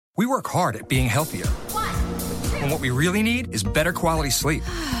We work hard at being healthier. And what we really need is better quality sleep.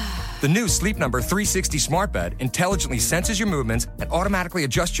 The new Sleep Number 360 smart bed intelligently senses your movements and automatically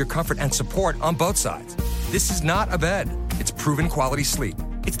adjusts your comfort and support on both sides. This is not a bed. It's proven quality sleep.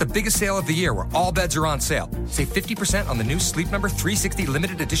 It's the biggest sale of the year where all beds are on sale. Save 50% on the new Sleep Number 360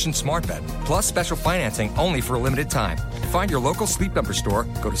 limited edition smart bed, plus special financing only for a limited time. To find your local Sleep Number store,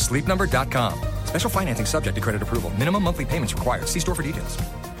 go to sleepnumber.com. Special financing subject to credit approval. Minimum monthly payments required. See store for details.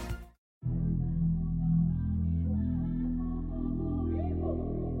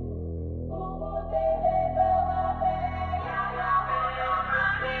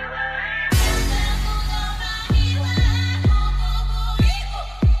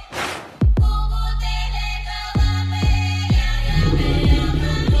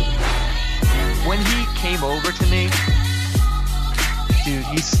 Over to me, dude,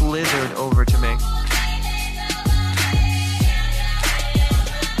 he slithered over to me.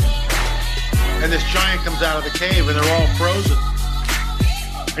 And this giant comes out of the cave and they're all frozen.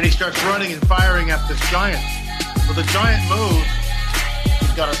 And he starts running and firing at this giant. Well, the giant moves.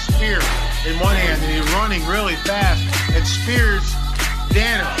 He's got a spear in one hand and he's running really fast and spears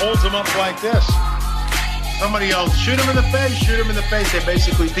Dan and holds him up like this. Somebody yells, shoot him in the face, shoot him in the face. They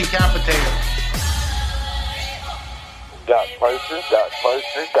basically decapitate him. Got closer.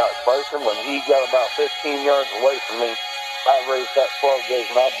 When he got about 15 yards away from me, I raised that 12 gauge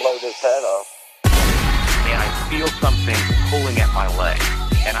and I blowed his head off. And I feel something pulling at my leg.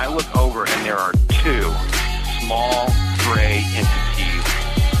 And I look over and there are two small gray entities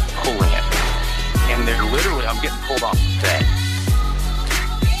pulling at me. And they're literally, I'm getting pulled off the bed.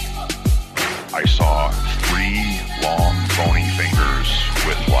 I saw 3 long bony fingers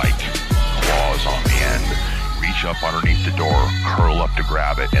with like claws on the end reach up underneath the door, curl up to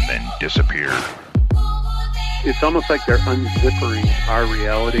grab it, and then disappear. It's almost like they're unzippering our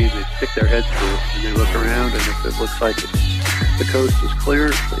reality. They stick their heads through and they look around, and if it looks like the coast is clear,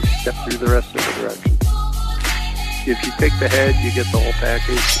 they step through the rest of the direction. If you take the head, you get the whole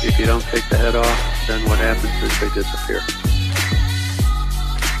package. If you don't take the head off, then what happens is they disappear.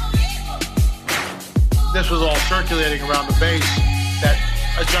 This was all circulating around the base that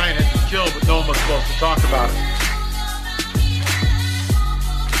a giant had been killed, but no one was supposed to talk about it.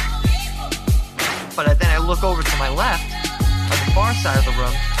 But then I look over to my left, on the far side of the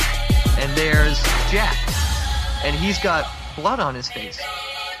room, and there's Jack. And he's got blood on his face.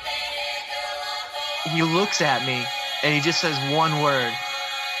 He looks at me, and he just says one word.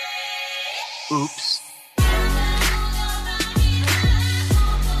 Oops.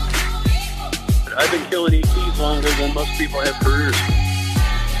 I've been killing ETs longer than most people have careers.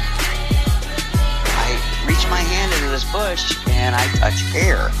 I reached my hand into this bush and I touched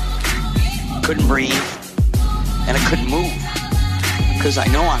air. Couldn't breathe and I couldn't move because I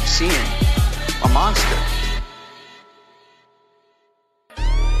know I'm seeing a monster.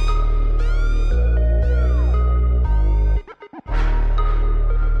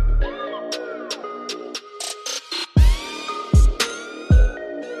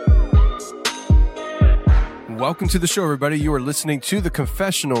 Welcome to the show, everybody. You are listening to The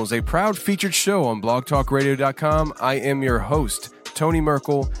Confessionals, a proud featured show on blogtalkradio.com. I am your host, Tony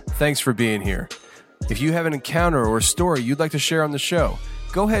Merkel. Thanks for being here. If you have an encounter or a story you'd like to share on the show,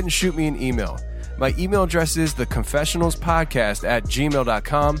 go ahead and shoot me an email. My email address is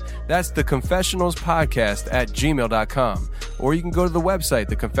theconfessionalspodcast@gmail.com. That's theconfessionalspodcast@gmail.com. Or you can go to the website,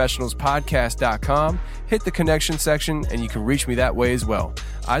 theconfessionalspodcast.com, hit the connection section, and you can reach me that way as well.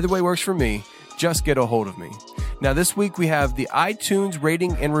 Either way works for me. Just get a hold of me. Now, this week we have the iTunes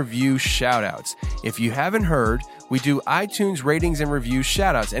rating and review shoutouts. If you haven't heard, we do iTunes ratings and review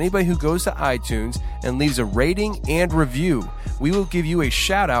shoutouts. Anybody who goes to iTunes and leaves a rating and review, we will give you a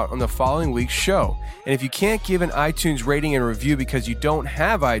shout out on the following week's show. And if you can't give an iTunes rating and review because you don't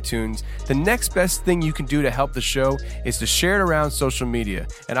have iTunes, the next best thing you can do to help the show is to share it around social media.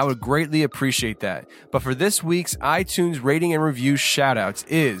 And I would greatly appreciate that. But for this week's iTunes rating and review shoutouts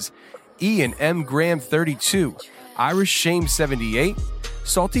is Ian M. Graham 32, Irish Shame 78,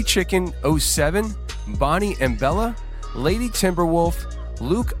 Salty Chicken 07, Bonnie and Bella, Lady Timberwolf,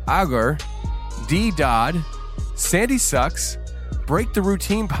 Luke Agar, D. Dodd, Sandy Sucks, Break the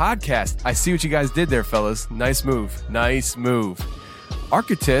Routine Podcast. I see what you guys did there, fellas. Nice move. Nice move.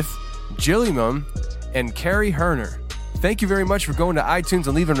 Architith, Jilliamum, and Carrie Herner. Thank you very much for going to iTunes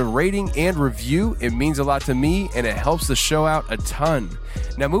and leaving a rating and review. It means a lot to me, and it helps the show out a ton.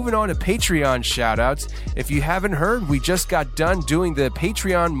 Now, moving on to Patreon shoutouts. If you haven't heard, we just got done doing the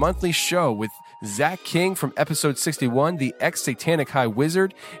Patreon monthly show with Zach King from episode 61, the ex-Satanic High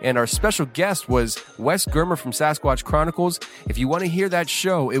Wizard, and our special guest was Wes Germer from Sasquatch Chronicles. If you want to hear that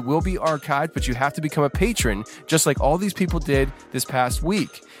show, it will be archived, but you have to become a patron, just like all these people did this past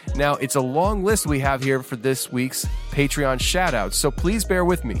week. Now, it's a long list we have here for this week's Patreon shoutouts, so please bear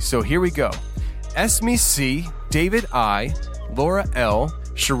with me. So here we go. Esme C., David I., Laura L.,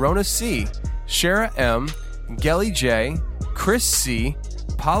 Sharona C., Shara M., Gelly J., Chris C.,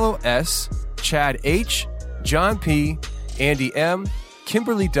 Paulo S., Chad H., John P., Andy M.,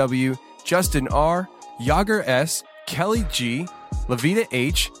 Kimberly W., Justin R., Yager S., Kelly G., Levita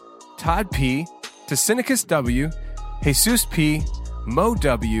H., Todd P., Tasinicus W., Jesus P., Mo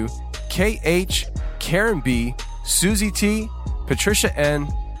W., KH, Karen B., Susie T., Patricia N.,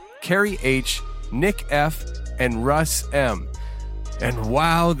 Carrie H., Nick F., and Russ M. And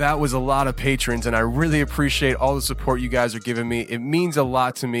wow, that was a lot of patrons, and I really appreciate all the support you guys are giving me. It means a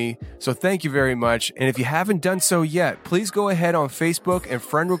lot to me, so thank you very much. And if you haven't done so yet, please go ahead on Facebook and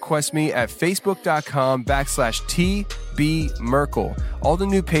friend request me at facebook.com/TBMerkel. All the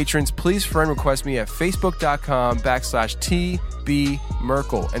new patrons, please friend request me at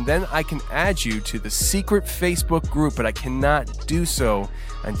facebook.com/TBMerkel. And then I can add you to the secret Facebook group, but I cannot do so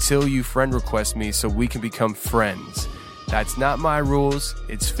until you friend request me so we can become friends. That's not my rules,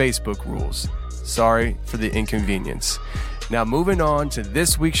 it's Facebook rules. Sorry for the inconvenience. Now, moving on to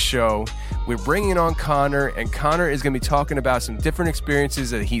this week's show, we're bringing on Connor, and Connor is going to be talking about some different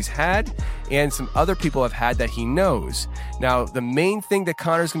experiences that he's had and some other people have had that he knows. Now, the main thing that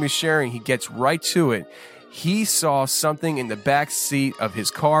Connor's going to be sharing, he gets right to it. He saw something in the back seat of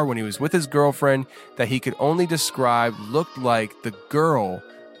his car when he was with his girlfriend that he could only describe looked like the girl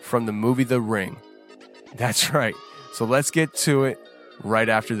from the movie The Ring. That's right. So let's get to it right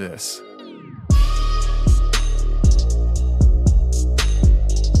after this.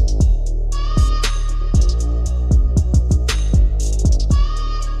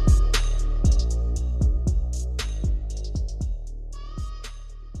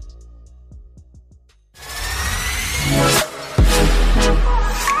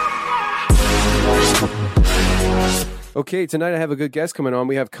 Okay, tonight I have a good guest coming on.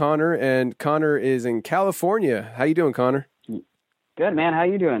 We have Connor, and Connor is in California. How you doing, Connor? Good, man. How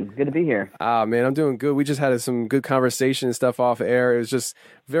you doing? Good to be here. Man, I'm doing good. We just had some good conversation and stuff off air. It was just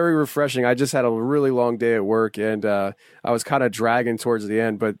very refreshing. I just had a really long day at work, and I was kind of dragging towards the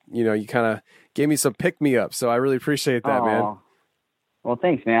end, but, you know, you kind of gave me some pick-me-up, so I really appreciate that, man. Well,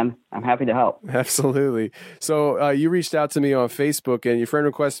 thanks, man. I'm happy to help. Absolutely. So you reached out to me on Facebook, and your friend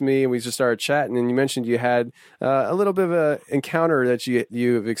requested me, and we just started chatting, and you mentioned you had a little bit of an encounter that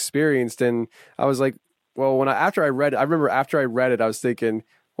you've experienced, and I was like, well, after I read it, I was thinking,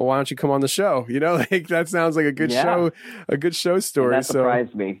 well, why don't you come on the show? You know, like that sounds like a good show story. That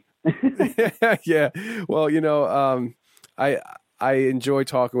surprised me. Yeah. Well, you know, I enjoy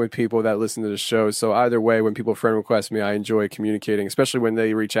talking with people that listen to the show. So either way, when people friend request me, I enjoy communicating, especially when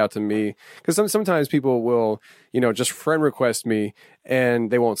they reach out to me. Because sometimes people will, you know, just friend request me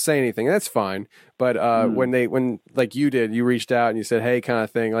and they won't say anything. And that's fine. But when like you did, you reached out and you said, hey, kind of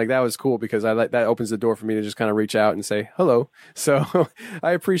thing, like that was cool because that opens the door for me to just kind of reach out and say hello. So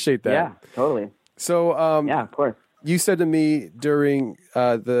I appreciate that. Yeah, totally. So yeah, of course. You said to me during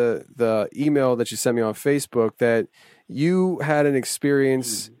the email that you sent me on Facebook that you had an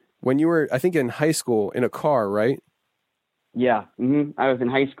experience when you were, I think, in high school in a car, right? Yeah. Mm-hmm. I was in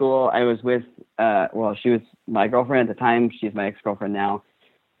high school. I was with, she was my girlfriend at the time. She's my ex-girlfriend now.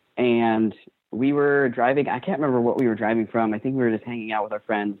 And we were driving. I can't remember what we were driving from. I think we were just hanging out with our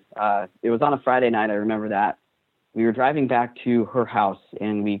friends. It was on a Friday night. I remember that. We were driving back to her house,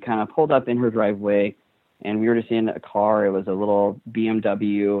 and we kind of pulled up in her driveway. And we were just in a car. It was a little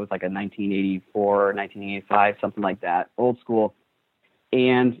BMW. It was like a 1984, 1985, something like that, old school.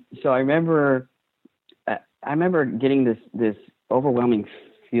 And so I remember getting this overwhelming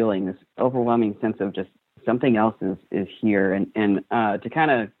feeling, this overwhelming sense of just something else is here. And to kind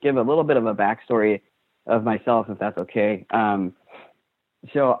of give a little bit of a backstory of myself, if that's okay.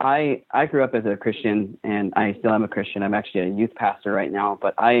 So I grew up as a Christian, and I still am a Christian. I'm actually a youth pastor right now,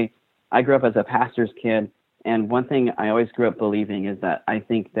 but I grew up as a pastor's kid, and one thing I always grew up believing is that I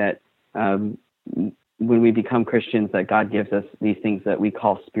think that when we become Christians, that God gives us these things that we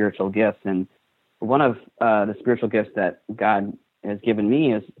call spiritual gifts. And one of the spiritual gifts that God has given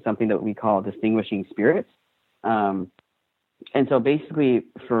me is something that we call distinguishing spirits. And so basically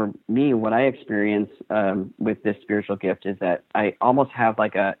for me, what I experience with this spiritual gift is that I almost have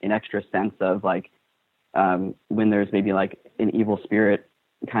like an extra sense of like when there's maybe like an evil spirit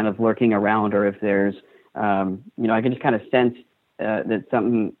kind of lurking around, or if there's, I can just kind of sense that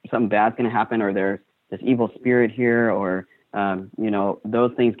something bad's going to happen, or there's this evil spirit here, or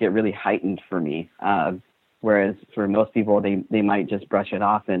those things get really heightened for me. Whereas for most people, they might just brush it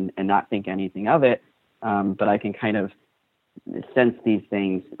off and not think anything of it. But I can kind of sense these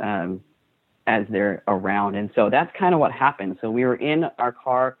things as they're around. And so that's kind of what happened. So we were in our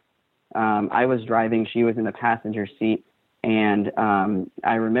car. I was driving. She was in the passenger seat. And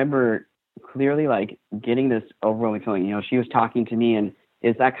I remember clearly like getting this overwhelming feeling. She was talking to me, and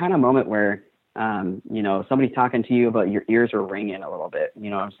it's that kind of moment where somebody's talking to you, but your ears are ringing a little bit, you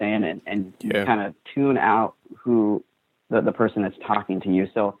know what I'm saying? And you kind of tune out who the person that's talking to you.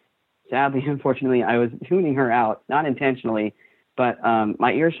 So sadly, unfortunately, I was tuning her out, not intentionally, but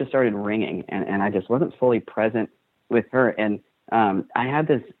my ears just started ringing, and I just wasn't fully present with her. And I had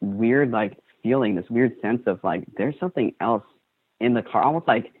this weird like feeling, this weird sense of like, there's something else in the car, almost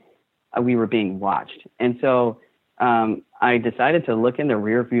like we were being watched. And so I decided to look in the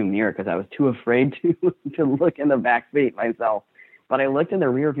rear view mirror because I was too afraid to look in the back seat myself. But I looked in the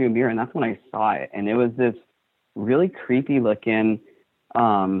rear view mirror, and that's when I saw it. And it was this really creepy looking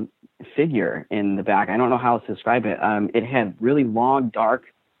figure in the back. I don't know how else to describe it. It had really long, dark,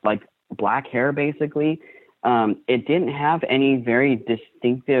 like black hair, basically. It didn't have any very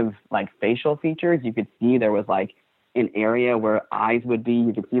distinctive like facial features. You could see there was like an area where eyes would be.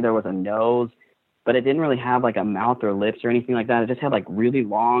 You could see there was a nose, but it didn't really have like a mouth or lips or anything like that. It just had like really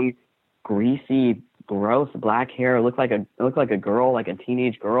long, greasy, gross black hair. It looked like a girl, like a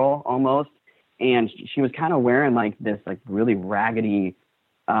teenage girl almost. And she was kind of wearing like this like really raggedy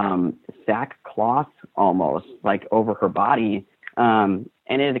sackcloth almost like over her body. And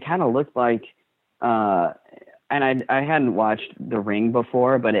it kind of looked like, and I hadn't watched The Ring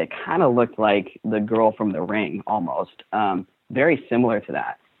before, but it kind of looked like the girl from The Ring almost, very similar to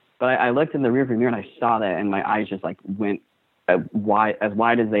that. But I looked in the rearview mirror and I saw that, and my eyes just like went as wide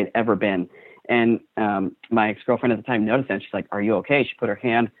as they'd ever been. And my ex-girlfriend at the time noticed that. She's like, "Are you okay?" She put her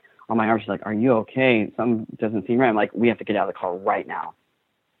hand on my arm. She's like, "Are you okay? Something doesn't seem right." I'm like, "We have to get out of the car right now."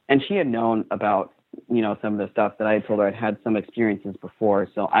 And she had known about, some of the stuff that I had told her. I'd had some experiences before.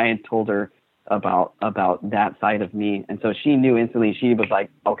 So I had told her about that side of me. And so she knew instantly. She was like,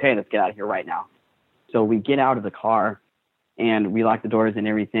 "Okay, let's get out of here right now." So we get out of the car and we lock the doors and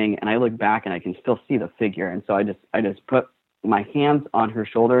everything. And I look back and I can still see the figure. And so I just put my hands on her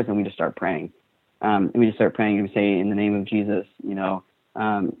shoulders and we just start praying. And we just start praying and we say, "In the name of Jesus,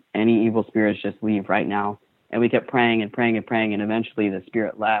 any evil spirits just leave right now." And we kept praying and praying and praying. And eventually the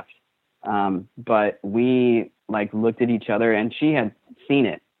spirit left. But we like looked at each other and she had seen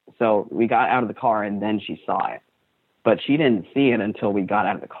it. So we got out of the car and then she saw it, but she didn't see it until we got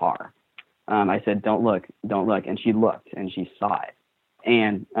out of the car. I said, don't look. And she looked and she saw it.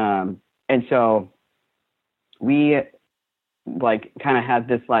 And so we like kind of had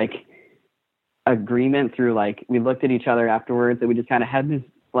this like agreement through, like, we looked at each other afterwards and we just kind of had this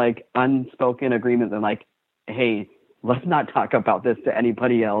like unspoken agreement that like, hey, let's not talk about this to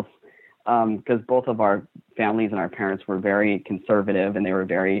anybody else. Because both of our families and our parents were very conservative, and they were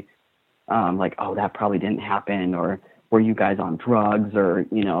very like, "Oh, that probably didn't happen," or "Were you guys on drugs?" or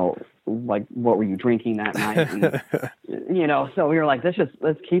like, "What were you drinking that night?" And, so we were like,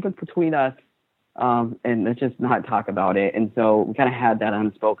 let's keep it between us, and let's just not talk about it. And so we kind of had that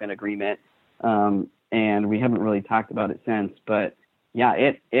unspoken agreement, and we haven't really talked about it since. But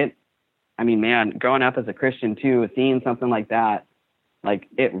yeah, I mean, man, growing up as a Christian too, seeing something like that, like,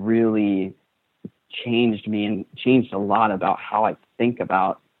 it really changed me and changed a lot about how I think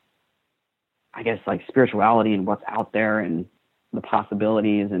about, I guess, like spirituality and what's out there and the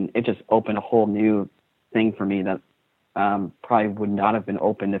possibilities. And it just opened a whole new thing for me that probably would not have been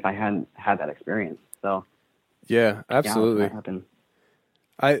opened if I hadn't had that experience. So yeah, absolutely.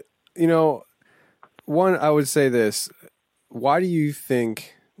 I would say this. Why do you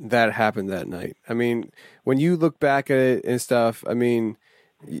think that happened that night? I mean, when you look back at it and stuff, I mean,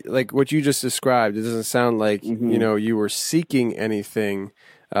 like what you just described, it doesn't sound like, you were seeking anything,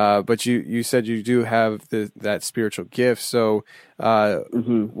 but you said you do have that spiritual gift. So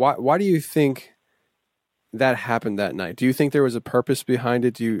why do you think that happened that night? Do you think there was a purpose behind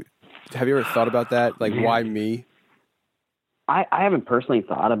it? Have you ever thought about that? Like, why me? I haven't personally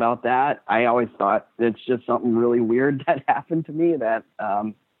thought about that. I always thought it's just something really weird that happened to me that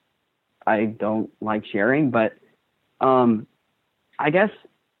I don't like sharing. But I guess,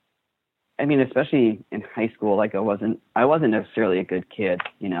 I mean, especially in high school, like I wasn't necessarily a good kid.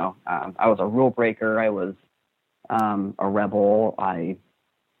 I was a rule breaker. I was a rebel. I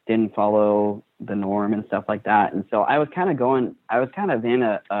didn't follow the norm and stuff like that. And so I was kind of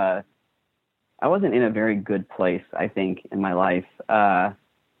in I wasn't in a very good place, I think, in my life.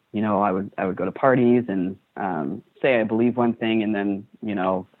 You know, I would go to parties and say I believe one thing and then, you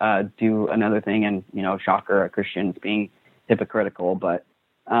know, do another thing, and, you know, shocker, a Christian's being hypocritical, but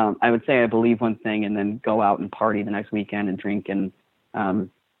I would say I believe one thing and then go out and party the next weekend and drink and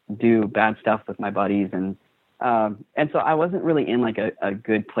do bad stuff with my buddies, and so I wasn't really in like a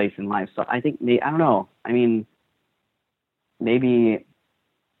good place in life. So I think I don't know. I mean, maybe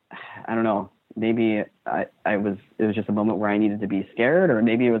I don't know. Maybe it was just a moment where I needed to be scared, or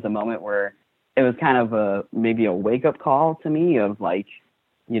maybe it was a moment where it was kind of maybe a wake up call to me of like,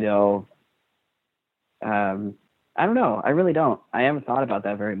 you know, I don't know. I really don't. I haven't thought about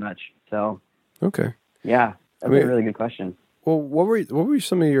that very much. So, okay. Yeah, that's a really good question. Well, what were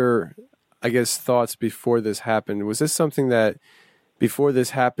some of your, I guess, thoughts before this happened? Was this something that before this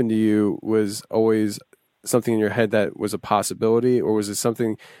happened to you was always something in your head that was a possibility, or was it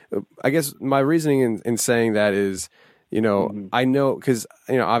something? I guess my reasoning in saying that is, you know, I know, because,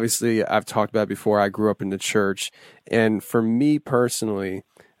 you know, obviously I've talked about it before, I grew up in the church, and for me personally,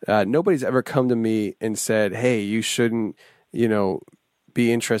 nobody's ever come to me and said, hey, you shouldn't, you know,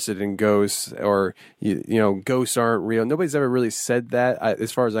 be interested in ghosts, or you know, ghosts aren't real. Nobody's ever really said that,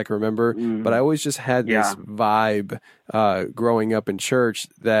 as far as I can remember. But I always just had this vibe growing up in church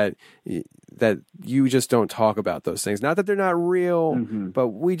that you just don't talk about those things. Not that they're not real, but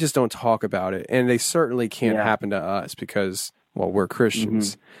we just don't talk about it, and they certainly can't happen to us because, well, we're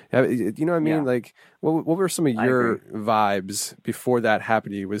Christians. You know what I mean? Like, what were some of your vibes before that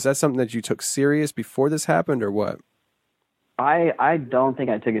happened to you? Was that something that you took serious before this happened, or what? I don't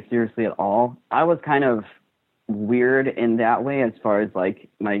think I took it seriously at all. I was kind of weird in that way, as far as like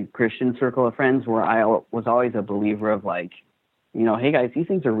my Christian circle of friends, where I was always a believer of like, you know, hey guys, these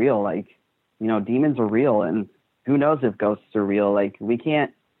things are real. Like, you know, demons are real, and who knows if ghosts are real. Like,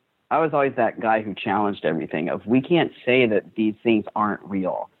 I was always that guy who challenged everything of, we can't say that these things aren't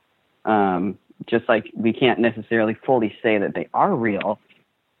real. Just like we can't necessarily fully say that they are real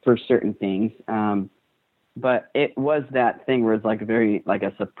for certain things. But it was that thing where it's like a very, like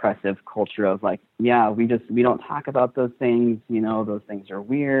a suppressive culture of like, yeah, we don't talk about those things, you know, those things are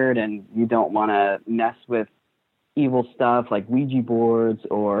weird, and you don't want to mess with evil stuff like Ouija boards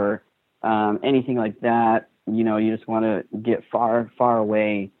or anything like that. You know, you just want to get far, far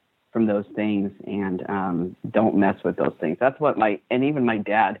away from those things, and don't mess with those things. That's what even my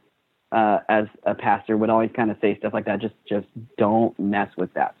dad, as a pastor, would always kind of say stuff like that. Just don't mess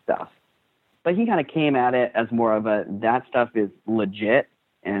with that stuff. But he kind of came at it as more of that stuff is legit,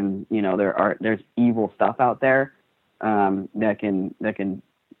 and, you know, there's evil stuff out there that can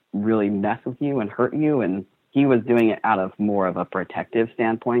really mess with you and hurt you. And he was doing it out of more of a protective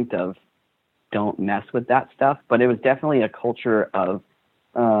standpoint of, don't mess with that stuff. But it was definitely a culture of,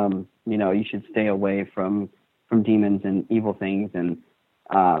 you know, you should stay away from demons and evil things and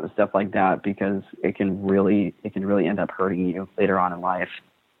stuff like that, because it can really end up hurting you later on in life.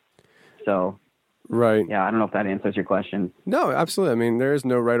 So, right. Yeah, I don't know if that answers your question. No, absolutely. I mean, there is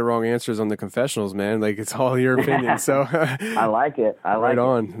no right or wrong answers on the confessionals, man. Like, it's all your opinion. So I like it. Right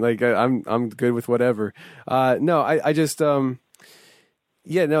on. Like, I'm good with whatever. No, I just,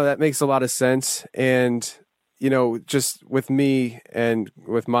 yeah, no, that makes a lot of sense. And, you know, just with me and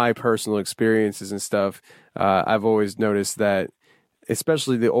with my personal experiences and stuff, I've always noticed that,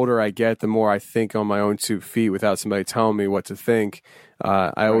 especially the older I get, the more I think on my own 2 feet without somebody telling me what to think.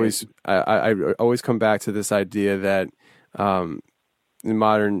 I always come back to this idea that in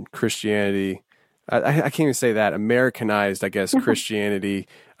modern Christianity, I can't even say that, Americanized, I guess, Christianity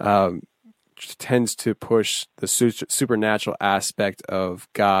tends to push the supernatural aspect of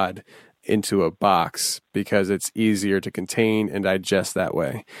God into a box because it's easier to contain and digest that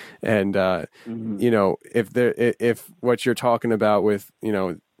way. And you know, if what you're talking about with, you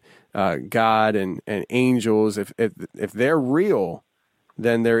know, God and angels, if they're real,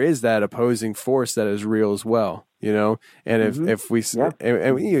 then there is that opposing force that is real as well, you know. And if we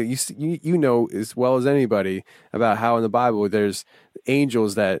and you know as well as anybody about how in the Bible there's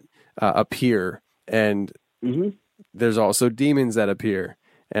angels that appear, and there's also demons that appear,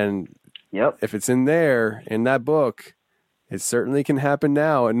 and if it's in there in that book, it certainly can happen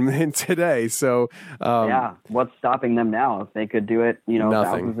now and today. So what's stopping them now? If they could do it, you know,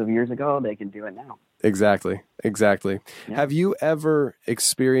 thousands of years ago, they can do it now. Exactly. Yeah. Have you ever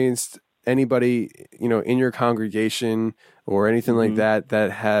experienced anybody, you know, in your congregation or anything like that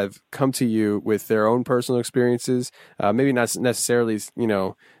have come to you with their own personal experiences? Maybe not necessarily, you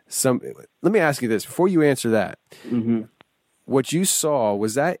know, let me ask you this before you answer that. What you saw,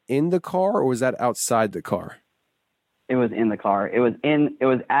 was that in the car or was that outside the car? It was in the car. It was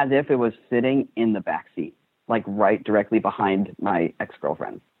as if it was sitting in the back seat, like right directly behind my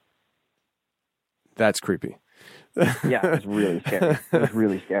ex-girlfriend. That's creepy. Yeah, it was really scary. It was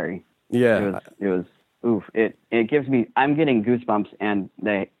really scary. Yeah. It was oof. It gives me, I'm getting goosebumps, and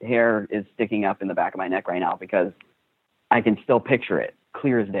the hair is sticking up in the back of my neck right now because I can still picture it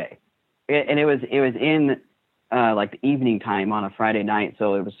clear as day. And it was in like the evening time on a Friday night.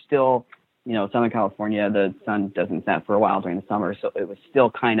 So it was still, Southern California, the sun doesn't set for a while during the summer. So it was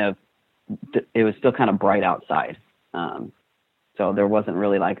still kind of bright outside. So there wasn't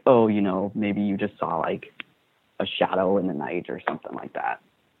really like, maybe you just saw like a shadow in the night or something like that.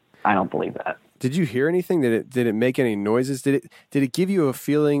 I don't believe that. Did you hear anything? Did it make any noises? Did it give you a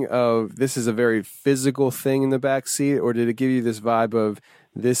feeling of this is a very physical thing in the back seat, or did it give you this vibe of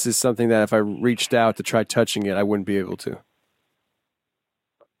this is something that if I reached out to try touching it, I wouldn't be able to?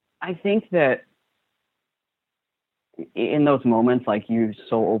 I think that in those moments, like, you're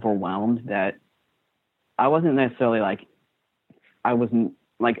so overwhelmed that I wasn't necessarily like, I wasn't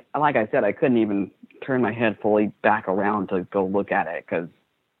like I said, I couldn't even turn my head fully back around to go look at it because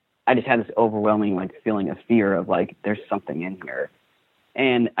I just had this overwhelming like feeling of fear of like, there's something in here.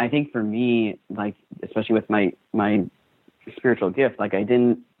 And I think for me, like, especially with my spiritual gift, like, I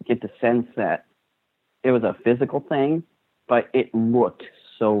didn't get the sense that it was a physical thing, but it looked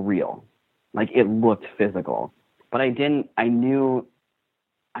so real. Like, it looked physical, but I knew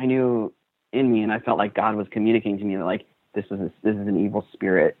in me, and I felt like God was communicating to me that like, this is an evil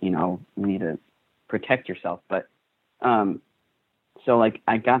spirit, you need to protect yourself. But, so like,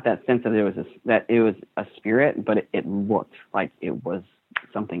 I got that sense that it was a spirit, but it looked like it was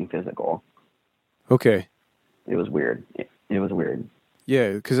something physical. Okay. It was weird. It was weird.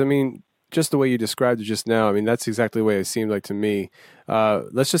 Yeah. 'Cause I mean, just the way you described it just now, I mean, that's exactly the way it seemed like to me.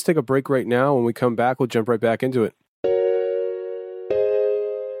 Let's just take a break right now. When we come back, we'll jump right back into it.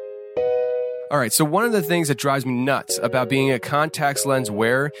 All right, so one of the things that drives me nuts about being a contacts lens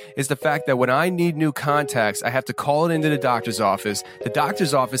wearer is the fact that when I need new contacts, I have to call it into the doctor's office. The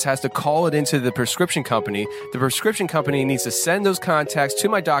doctor's office has to call it into the prescription company. The prescription company needs to send those contacts to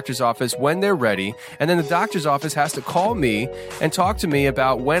my doctor's office when they're ready, and then the doctor's office has to call me and talk to me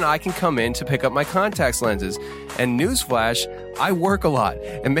about when I can come in to pick up my contacts lenses. And newsflash, I work a lot,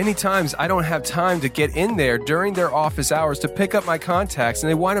 and many times I don't have time to get in there during their office hours to pick up my contacts, and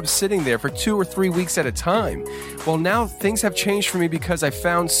they wind up sitting there for 2 or 3 weeks at a time. Well, now things have changed for me because I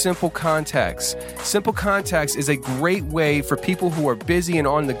found Simple Contacts. Simple Contacts is a great way for people who are busy and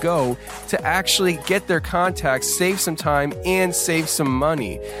on the go to actually get their contacts, save some time, and save some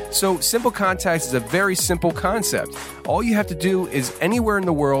money. So Simple Contacts is a very simple concept. All you have to do is anywhere in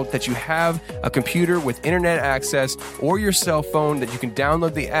the world that you have a computer with internet access or your cell phone that you can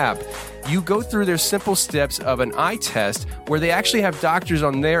download the app, you go through their simple steps of an eye test where they actually have doctors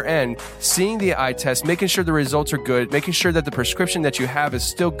on their end seeing the eye test, making sure the results are good, making sure that the prescription that you have is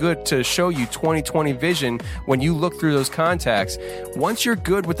still good to show you 20/20 vision when you look through those contacts. Once you're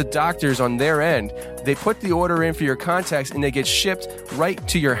good with the doctors on their end, they put the order in for your contacts and they get shipped right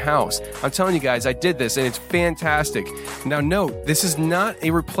to your house. I'm telling you guys, I did this and it's fantastic. Now note, this is not a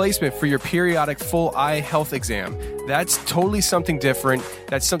replacement for your periodic full eye health exam. That's totally something different.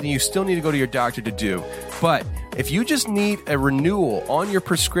 That's something you still need to go to your doctor to do. But if you just need a renewal on your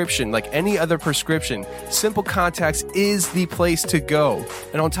prescription, like any other prescription, Simple Contacts is the place to go.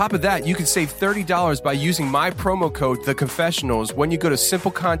 And on top of that, you can save $30 by using my promo code, TheConfessionals, when you go to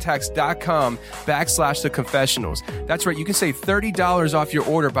simplecontacts.com/TheConfessionals. That's right, you can save $30 off your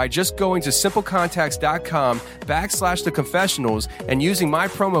order by just going to simplecontacts.com/TheConfessionals and using my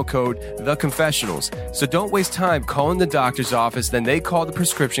promo code, TheConfessionals. So don't waste time calling the doctor's office, then they call the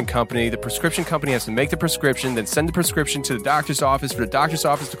prescription company. The prescription company has to make the prescription, then send the prescription to the doctor's office, for the doctor's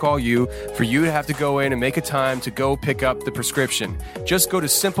office to call you, for you to have to go in and make a time to go pick up the prescription. Just go to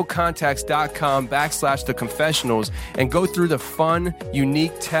simplecontacts.com/TheConfessionals and go through the fun,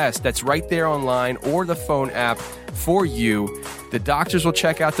 unique test that's right there online or the phone app for you. The doctors will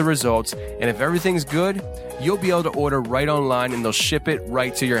check out the results, and if everything's good, you'll be able to order right online and they'll ship it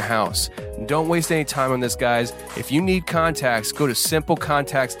right to your house. Don't waste any time on this, guys. If you need contacts, go to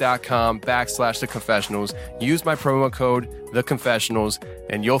simplecontacts.com/TheConfessionals. Use my promo code, TheConfessionals,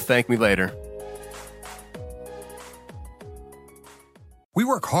 and you'll thank me later. We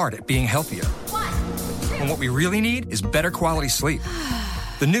work hard at being healthier. And what we really need is better quality sleep.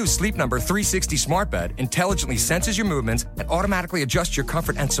 The new Sleep Number 360 smart bed intelligently senses your movements and automatically adjusts your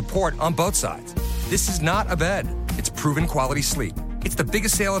comfort and support on both sides. This is not a bed. It's proven quality sleep. It's the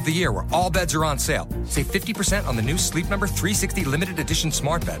biggest sale of the year where all beds are on sale. Save 50% on the new Sleep Number 360 limited edition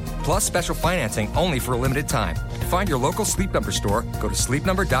smart bed, plus special financing only for a limited time. To find your local Sleep Number store, go to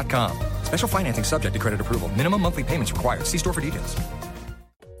sleepnumber.com. Special financing subject to credit approval. Minimum monthly payments required. See store for details.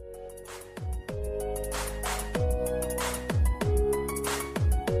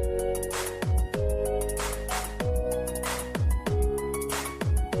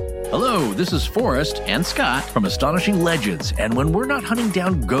 Hello, this is Forrest and Scott from Astonishing Legends, and when we're not hunting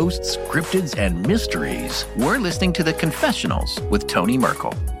down ghosts, cryptids, and mysteries, we're listening to The Confessionals with Tony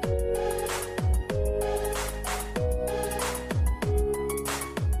Merkel.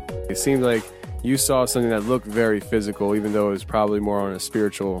 It seemed like you saw something that looked very physical, even though it was probably more on a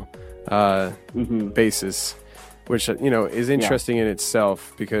spiritual basis, which, is interesting in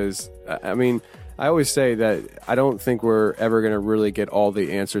itself because, I always say that I don't think we're ever going to really get all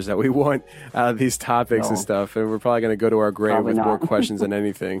the answers that we want out of these topics and stuff. And we're probably going to go to our grave with more questions than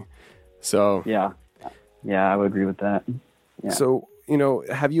anything. So, yeah, I would agree with that. Yeah. So,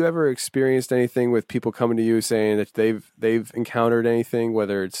 have you ever experienced anything with people coming to you saying that they've encountered anything,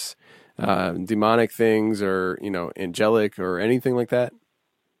 whether it's demonic things or, angelic or anything like that?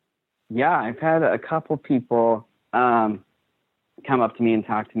 Yeah, I've had a couple people, come up to me and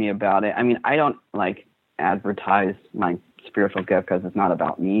talk to me about it. I mean, I don't advertise my spiritual gift because it's not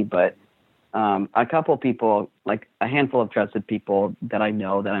about me, but a couple people, like a handful of trusted people that I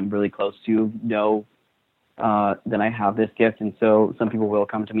know that I'm really close to know that I have this gift. And so some people will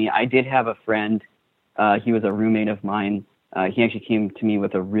come to me. I did have a friend. He was a roommate of mine. He actually came to me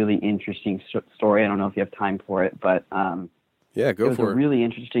with a really interesting story. I don't know if you have time for it, but yeah, go for it. It was a really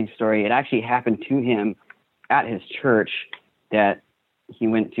interesting story. It actually happened to him at his church that he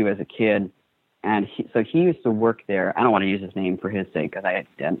went to as a kid. And so he used to work there. I don't want to use his name for his sake because I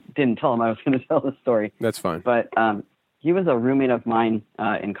didn't tell him I was going to tell the story. That's fine. But he was a roommate of mine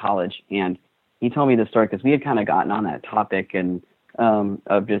in college, and he told me the story because we had kind of gotten on that topic and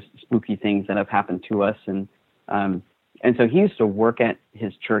of just spooky things that have happened to us. And so he used to work at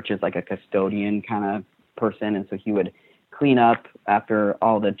his church as like a custodian kind of person. And so he would clean up after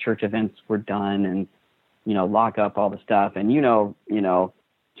all the church events were done and lock up all the stuff. And,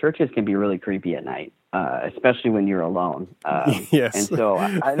 churches can be really creepy at night, especially when you're alone. Yes. And so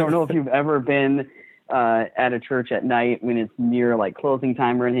I don't know if you've ever been at a church at night when it's near like closing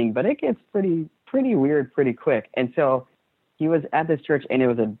time or anything, but it gets pretty weird pretty quick. And so he was at this church, and it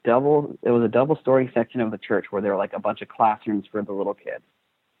was a double story section of the church where there were like a bunch of classrooms for the little kids.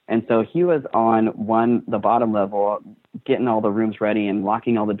 And so he was on the bottom level, getting all the rooms ready and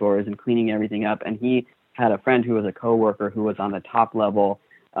locking all the doors and cleaning everything up. And he had a friend who was a coworker who was on the top level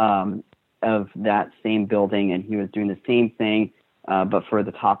of that same building, and he was doing the same thing, but for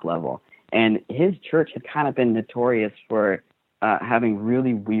the top level. And his church had kind of been notorious for having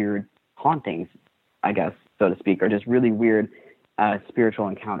really weird hauntings, I guess, so to speak, or just really weird spiritual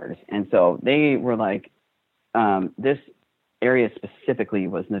encounters. And so they were like, this area specifically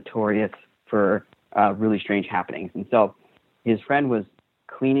was notorious for really strange happenings. And so his friend was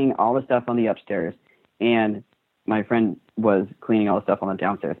cleaning all the stuff on the upstairs, and my friend was cleaning all the stuff on the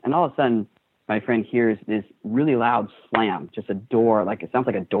downstairs. And all of a sudden, my friend hears this really loud slam, just a door, like it sounds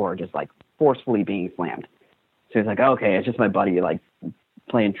like a door just like forcefully being slammed. So he's like, okay, it's just my buddy like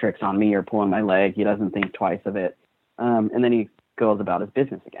playing tricks on me or pulling my leg. He doesn't think twice of it. And then he goes about his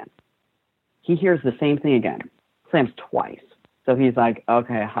business again. He hears the same thing again, slams twice. So he's like,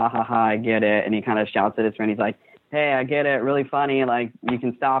 okay, ha, ha, ha, I get it. And he kind of shouts at his friend. He's like, hey, I get it. Really funny. Like, you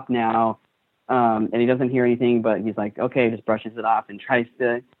can stop now. And he doesn't hear anything, but he's like, okay, just brushes it off and tries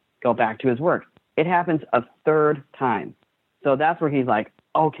to go back to his work. It happens a third time. So that's where he's like,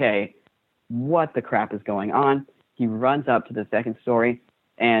 okay, what the crap is going on? He runs up to the second story.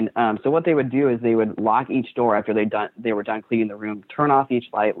 And so what they would do is they would lock each door after they were done cleaning the room, turn off each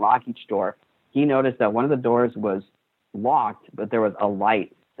light, lock each door. He noticed that one of the doors was locked, but there was a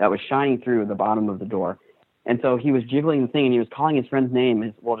light that was shining through the bottom of the door. And so he was jiggling the thing, and he was calling his friend's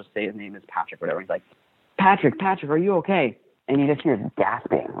name. We'll just say his name is Patrick, whatever. He's like, Patrick, are you okay? And you just hear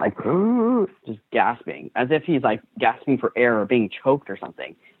gasping, like, just gasping, as if he's like gasping for air or being choked or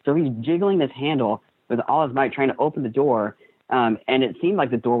something. So he's jiggling this handle with all his might, trying to open the door. And it seemed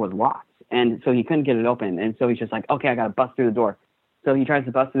like the door was locked. And so he couldn't get it open. And so he's just like, okay, I got to bust through the door. So he tries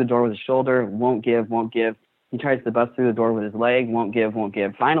to bust through the door with his shoulder, won't give. He tries to bust through the door with his leg, won't give.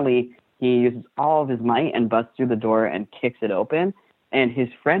 Finally, he uses all of his might and busts through the door and kicks it open. And his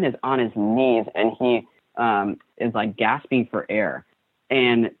friend is on his knees, and he is like gasping for air.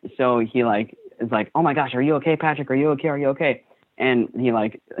 And so he like is like, oh my gosh, are you okay, Patrick? Are you okay? And he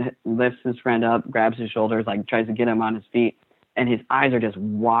like lifts his friend up, grabs his shoulders, like tries to get him on his feet. and his eyes are just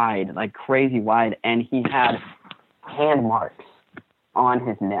wide, like crazy wide, and he had hand marks on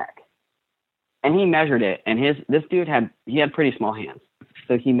his neck. And he measured it, and this dude had pretty small hands.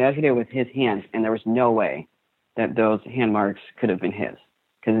 So he measured it with his hands, and there was no way that those hand marks could have been his,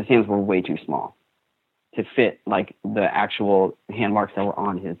 because his hands were way too small to fit like the actual hand marks that were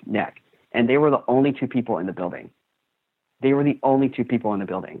on his neck. And they were the only two people in the building.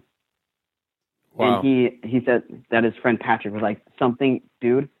 Wow. And he said that his friend Patrick was like, something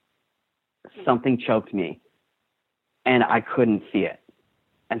choked me, and I couldn't see it.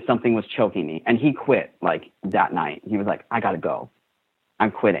 And something was choking me. And he quit like that night. He was like, I got to go.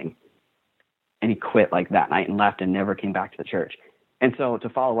 I'm quitting. And he quit like that night and left and never came back to the church. And so to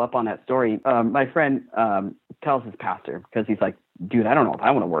follow up on that story, my friend tells his pastor, because he's like, dude, I don't know if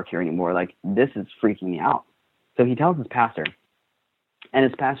I want to work here anymore. Like, this is freaking me out. So he tells his pastor. And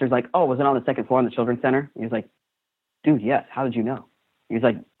his pastor's like, oh, was it on the second floor in the children's center? He's like, dude, yes. How did you know? He's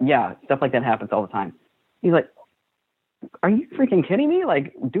like, yeah, stuff like that happens all the time. He's like, are you freaking kidding me?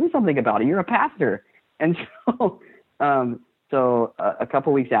 Like, do something about it. You're a pastor. And so, a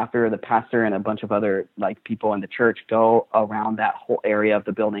couple weeks after, the pastor and a bunch of other like people in the church go around that whole area of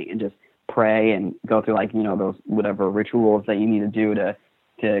the building and just pray and go through like, those whatever rituals that you need to do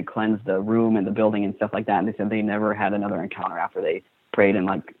to cleanse the room and the building and stuff like that. And they said they never had another encounter after they prayed and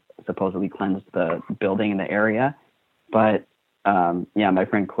like supposedly cleansed the building and the area. But my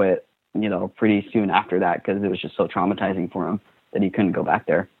friend quit, pretty soon after that, because it was just so traumatizing for him that he couldn't go back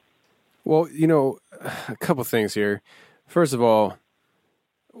there. Well, a couple things here. First of all,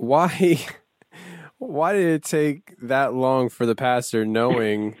 why did it take that long for the pastor,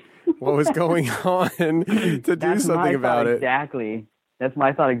 knowing what was going on, to do something about it? Exactly. That's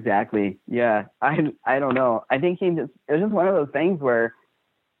my thought exactly. Yeah. I don't know. I think it was just one of those things where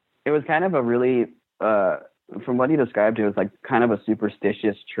it was kind of a really, from what he described, it was like kind of a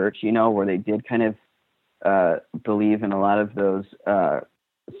superstitious church, where they did kind of believe in a lot of those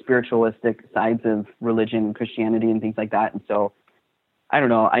spiritualistic sides of religion and Christianity and things like that. And so, I don't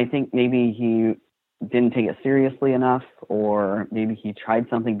know, I think maybe he didn't take it seriously enough, or maybe he tried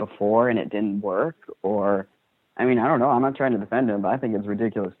something before and it didn't work, or, I mean, I don't know. I'm not trying to defend him, but I think it's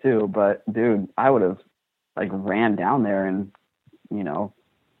ridiculous too. But dude, I would have like ran down there and,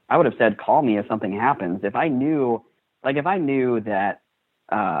 I would have said, call me if something happens. If I knew that,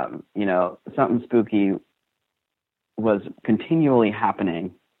 something spooky was continually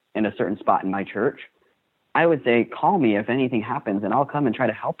happening in a certain spot in my church, I would say, call me if anything happens and I'll come and try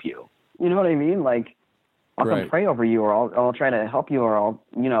to help you. You know what I mean? Like, I'll come pray over you, or I'll try to help you, or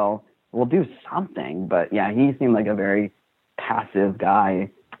we'll do something. But yeah, he seemed like a very passive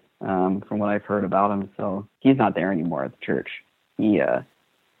guy, from what I've heard about him. So he's not there anymore at the church. He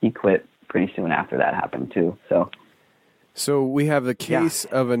quit pretty soon after that happened too. So we have the case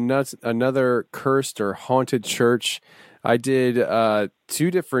of another cursed or haunted church. I did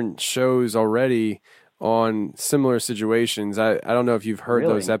 2 different shows already on similar situations. I don't know if you've heard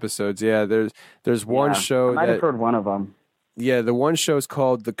those episodes. Yeah, there's one show. I might have heard one of them. Yeah, the one show is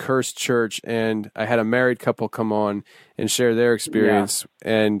called The Cursed Church, and I had a married couple come on and share their experience.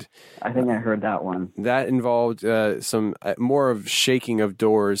 Yeah. And I think I heard that one. That involved some more of shaking of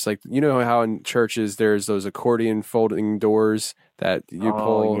doors. Like, how in churches there's those accordion folding doors that you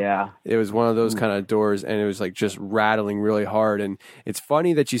pull. Yeah. It was one of those kind of doors, and it was like just rattling really hard. And it's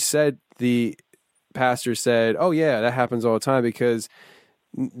funny that you said, the pastor said, oh yeah, that happens all the time, because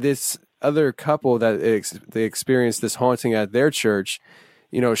this other couple that they experienced this haunting at their church,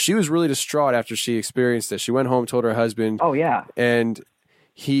 she was really distraught after she experienced it. She went home, told her husband. Oh yeah. And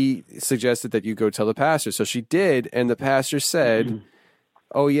he suggested that you go tell the pastor. So she did, and the pastor said,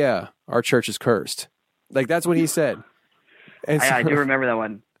 oh yeah, our church is cursed. Like, that's what he said. And I do remember that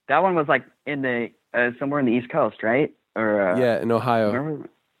one. That one was like in the somewhere in the East Coast, right? Or yeah, in Ohio. Remember?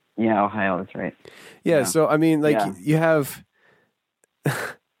 Yeah, Ohio. That's right. Yeah. So I mean, like, you have.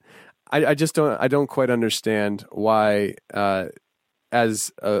 I just don't quite understand why,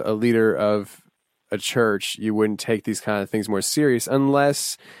 as a leader of a church, you wouldn't take these kind of things more serious,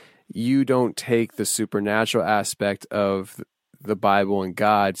 unless you don't take the supernatural aspect of the Bible and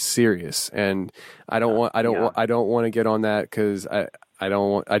God serious. And I don't want to get on that, because I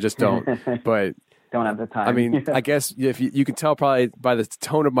just don't. But don't have the time. I mean, I guess if you can tell probably by the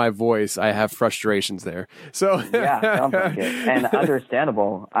tone of my voice, I have frustrations there. So yeah, sounds like it, and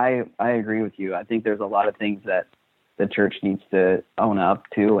understandable. I agree with you. I think there's a lot of things that the church needs to own up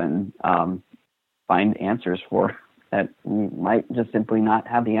to and find answers for that we might just simply not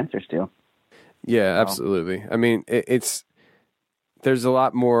have the answers to. Yeah, absolutely. I mean, there's a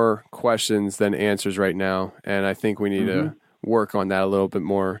lot more questions than answers right now, and I think we need work on that a little bit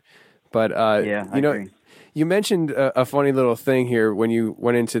more. But I agree. You mentioned a funny little thing here when you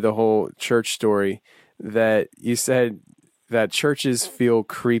went into the whole church story, that you said that churches feel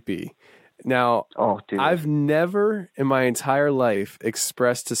creepy. Now, I've never in my entire life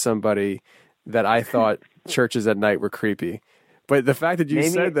expressed to somebody that I thought churches at night were creepy. But the fact that you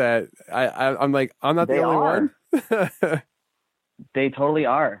said that, I'm like, I'm not the only one. They totally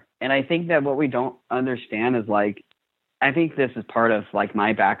are. And I think that what we don't understand is, like, I think this is part of, like,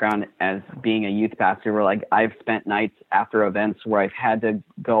 my background as being a youth pastor, where, like, I've spent nights after events where I've had to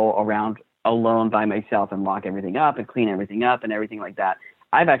go around alone by myself and lock everything up and clean everything up and everything like that.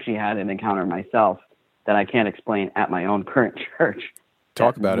 I've actually had an encounter myself that I can't explain at my own current church.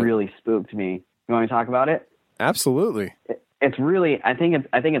 Talk about it. Really spooked me. You want me to talk about it? Absolutely. It's really, I think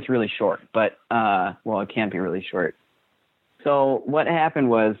it's really short, but, well, it can't be really short. So what happened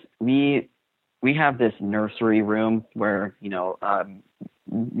was we have this nursery room where, we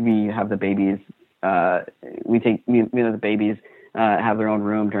have the babies, the babies have their own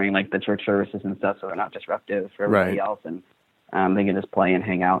room during, like, the church services and stuff, so they're not disruptive for everybody else, and they can just play and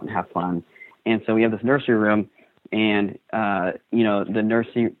hang out and have fun. And so we have this nursery room, and the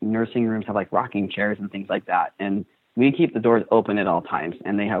nursing rooms have, like, rocking chairs and things like that, and we keep the doors open at all times,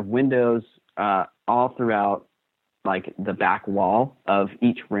 and they have windows all throughout, like, the back wall of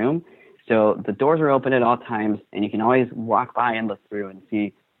each room. So the doors are open at all times, and you can always walk by and look through and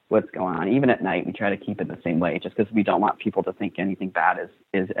see what's going on. Even at night, we try to keep it the same way, just because we don't want people to think anything bad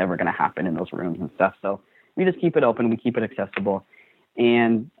is ever going to happen in those rooms and stuff. So we just keep it open. We keep it accessible.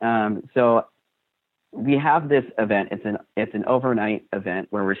 And so we have this event. It's an overnight event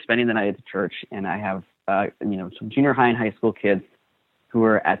where we're spending the night at the church, and I have some junior high and high school kids who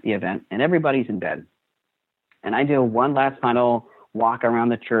are at the event, and everybody's in bed. And I do one last final walk around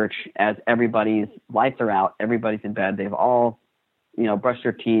the church as everybody's lights are out, everybody's in bed. They've all, brushed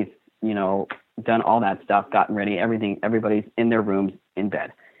their teeth, done all that stuff, gotten ready, everything. Everybody's in their rooms in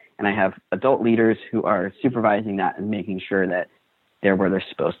bed. And I have adult leaders who are supervising that and making sure that they're where they're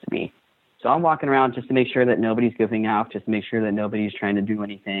supposed to be. So I'm walking around just to make sure that nobody's goofing off, just to make sure that nobody's trying to do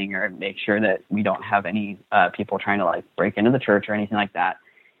anything, or make sure that we don't have any people trying to, like, break into the church or anything like that.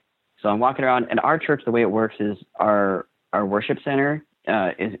 So I'm walking around, and our church, the way it works is our worship center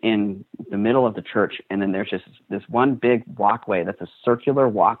is in the middle of the church, and then there's just this one big walkway that's a circular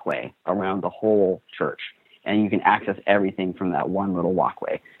walkway around the whole church, and you can access everything from that one little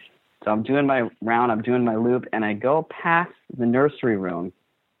walkway. So I'm doing my round, I'm doing my loop, and I go past the nursery room,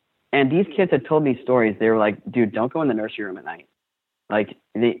 and these kids had told me stories. They were like, dude, don't go in the nursery room at night. Like,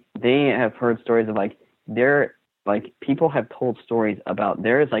 they have heard stories of, like, people have told stories about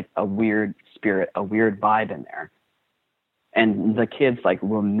there is, like, a weird spirit, a weird vibe in there. And the kids, like,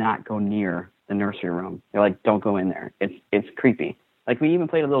 will not go near the nursery room. They're like, don't go in there. It's creepy. Like, we even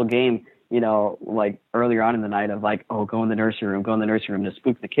played a little game, like, earlier on in the night of, like, oh, go in the nursery room to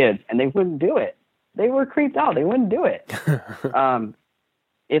spook the kids. And they wouldn't do it. They were creeped out. They wouldn't do it.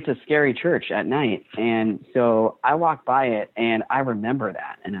 It's a scary church at night. And so I walked by it, and I remember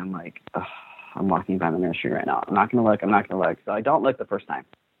that. And I'm like, oh, I'm walking by the nursery right now. I'm not going to look. So I don't look the first time.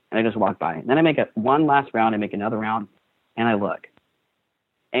 And I just walk by. And then I make one last round. I make another round, and I look.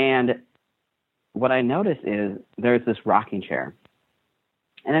 And what I notice is there's this rocking chair.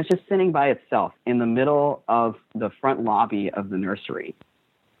 And it's just sitting by itself in the middle of the front lobby of the nursery.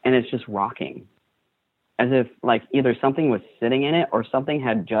 And it's just rocking, as if, like, either something was sitting in it or something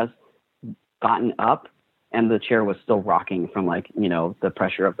had just gotten up and the chair was still rocking from, like, the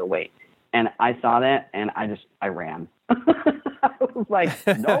pressure of the weight. And I saw that, and I ran. I was like,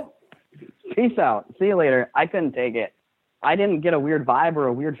 nope, peace out. See you later. I couldn't take it. I didn't get a weird vibe or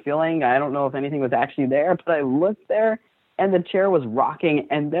a weird feeling. I don't know if anything was actually there, but I looked there, and the chair was rocking,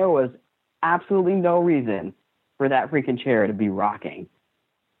 and there was absolutely no reason for that freaking chair to be rocking.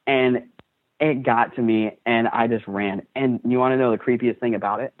 And it got to me, and I just ran. And you want to know the creepiest thing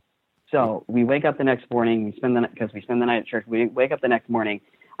about it? So we wake up the next morning. We spend the night at church. We wake up the next morning.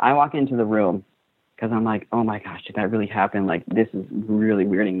 I walk into the room because I'm like, oh my gosh, did that really happen? Like, this is really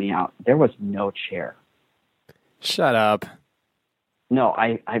weirding me out. There was no chair. Shut up. No,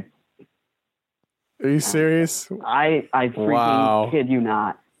 I Are you serious? I freaking kid you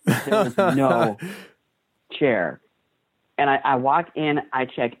not. There was no chair. And I walk in, I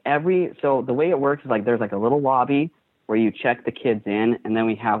check so the way it works is, like, there's, like, a little lobby where you check the kids in, and then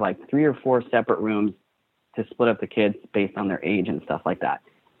we have, like, 3 or 4 separate rooms to split up the kids based on their age and stuff like that.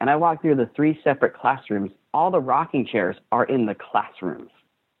 And I walk through the 3 separate classrooms. All the rocking chairs are in the classrooms.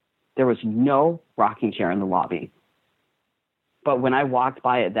 There was no rocking chair in the lobby. But when I walked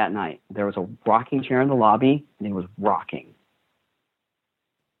by it that night, there was a rocking chair in the lobby, and it was rocking.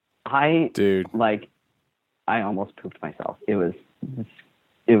 Dude. I almost pooped myself. It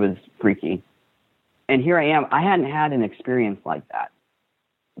was freaky. And here I am. I hadn't had an experience like that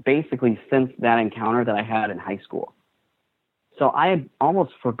basically since that encounter that I had in high school. So I had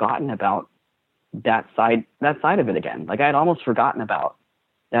almost forgotten about that side of it again. Like I had almost forgotten about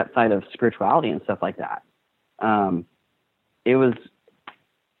that side of spirituality and stuff like that. It was,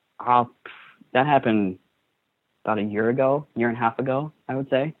 that happened about a year and a half ago, I would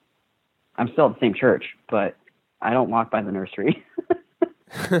say. I'm still at the same church, but I don't walk by the nursery.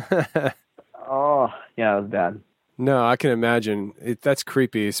 Oh, yeah, it was bad. No, I can imagine. That's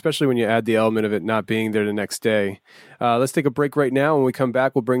creepy, especially when you add the element of it not being there the next day. Let's take a break right now. When we come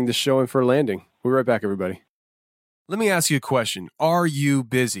back, we'll bring the show in for a landing. We'll be right back, everybody. Let me ask you a question. Are you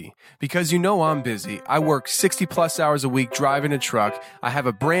busy? Because you know I'm busy. I work 60 plus hours a week driving a truck. I have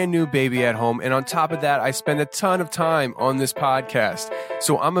a brand new baby at home. And on top of that, I spend a ton of time on this podcast.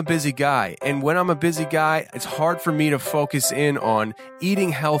 So I'm a busy guy. And when I'm a busy guy, it's hard for me to focus in on eating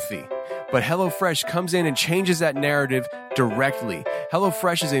healthy. But HelloFresh comes in and changes that narrative directly.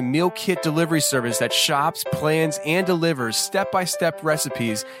 HelloFresh is a meal kit delivery service that shops, plans, and delivers step-by-step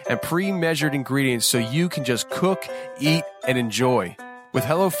recipes and pre-measured ingredients so you can just cook, eat, and enjoy. With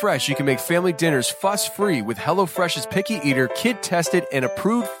HelloFresh, you can make family dinners fuss-free with HelloFresh's Picky Eater, kid-tested, and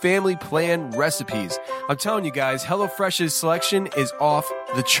approved family plan recipes. I'm telling you guys, HelloFresh's selection is off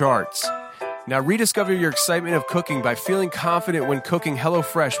the charts. Now rediscover your excitement of cooking by feeling confident when cooking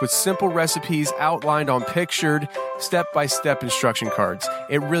HelloFresh with simple recipes outlined on pictured step-by-step instruction cards.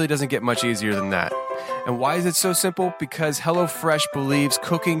 It really doesn't get much easier than that. And why is it so simple? Because HelloFresh believes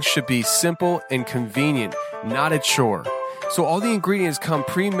cooking should be simple and convenient, not a chore. So all the ingredients come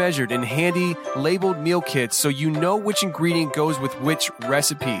pre-measured in handy labeled meal kits so you know which ingredient goes with which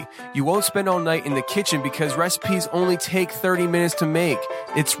recipe. You won't spend all night in the kitchen because recipes only take 30 minutes to make.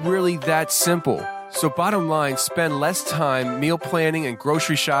 It's really that simple. So bottom line, spend less time meal planning and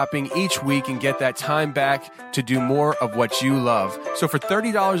grocery shopping each week and get that time back to do more of what you love. So for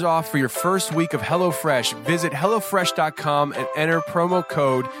 $30 off for your first week of HelloFresh, visit HelloFresh.com and enter promo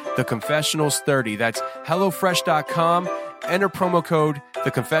code TheConfessionals30. That's HelloFresh.com. Enter promo code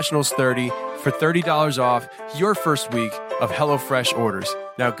TheConfessionals30 for $30 off your first week of HelloFresh orders.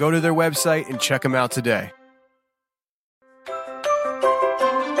 Now go to their website and check them out today.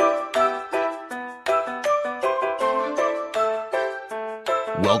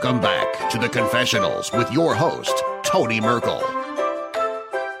 Welcome back to The Confessionals with your host, Tony Merkel.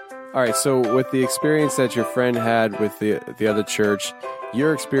 All right, so with the experience that your friend had with the other church,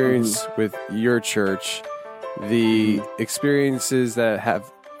 your experience with your church, the experiences that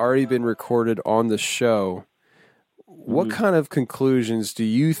have already been recorded on the show, what kind of conclusions do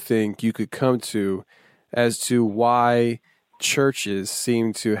you think you could come to as to why churches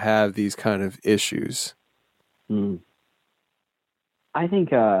seem to have these kind of issues? I think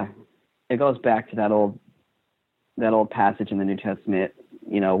it goes back to that old passage in the New Testament,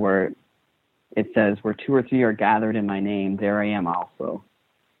 where it says, "Where 2 or 3 are gathered in my name, there I am also."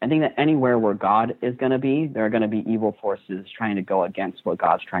 I think that anywhere where God is going to be, there are going to be evil forces trying to go against what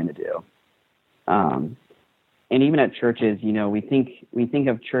God's trying to do. And even at churches, we think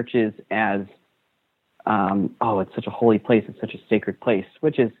of churches as, it's such a holy place, it's such a sacred place,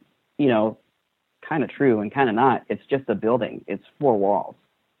 which is, kind of true and kind of not. It's just a building. It's 4 walls.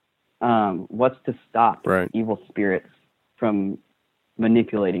 What's to stop evil spirits from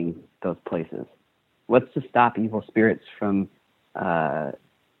manipulating those places? What's to stop evil spirits from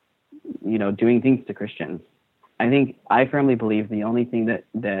doing things to Christians? I firmly believe the only thing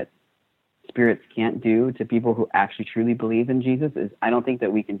that spirits can't do to people who actually truly believe in Jesus is, I don't think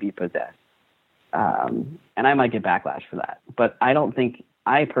that we can be possessed. And I might get backlash for that, but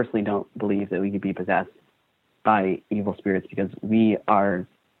I personally don't believe that we could be possessed by evil spirits because we are,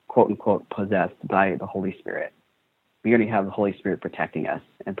 quote unquote, possessed by the Holy Spirit. We already have the Holy Spirit protecting us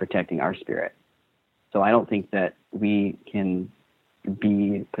and protecting our spirit. So I don't think that we can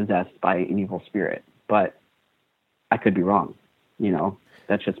be possessed by an evil spirit, but I could be wrong.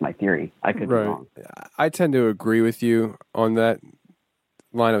 That's just my theory. I could be wrong. I tend to agree with you on that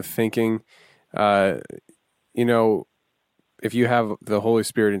line of thinking. If you have the Holy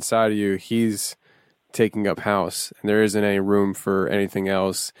Spirit inside of you, he's taking up house and there isn't any room for anything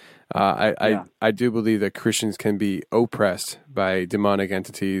else. I do believe that Christians can be oppressed by demonic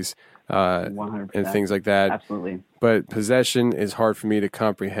entities, 100%. And things like that. Absolutely. But possession is hard for me to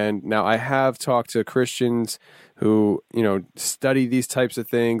comprehend. Now, I have talked to Christians who, study these types of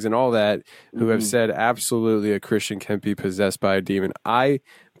things and all that, who have said absolutely a Christian can be possessed by a demon. I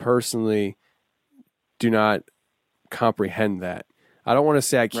personally do not comprehend that. I don't want to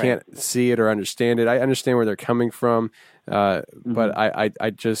say I can't see it or understand it. I understand where they're coming from, but I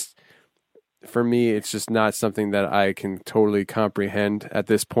just, for me, it's just not something that I can totally comprehend at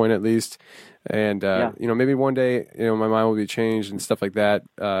this point, at least. And maybe one day, my mind will be changed and stuff like that.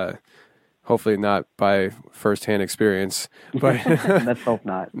 Hopefully not by firsthand experience, but let's hope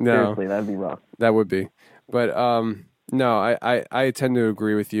not. No, seriously, that'd be rough. That would be, but no, I tend to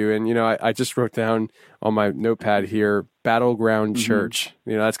agree with you. And, I just wrote down on my notepad here, battleground church.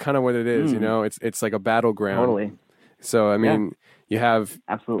 That's kind of what it is. It's like a battleground. Totally. So, I mean, you have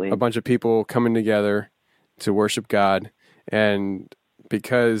absolutely a bunch of people coming together to worship God. And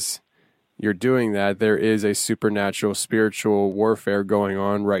because you're doing that, there is a supernatural, spiritual warfare going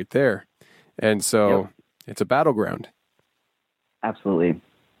on right there. And so it's a battleground. Absolutely.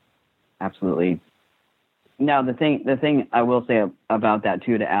 Absolutely. Now, the thing I will say about that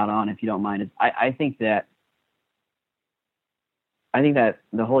too, to add on, if you don't mind, is I think that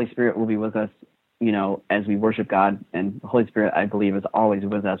the Holy Spirit will be with us, as we worship God, and the Holy Spirit, I believe, is always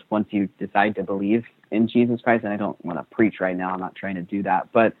with us once you decide to believe in Jesus Christ. And I don't want to preach right now. I'm not trying to do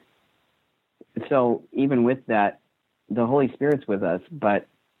that. But so even with that, the Holy Spirit's with us, but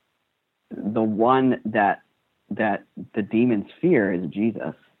the one that the demons fear is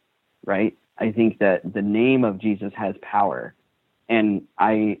Jesus, right? I think that the name of Jesus has power. And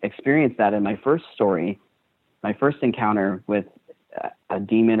I experienced that in my first story, my first encounter with a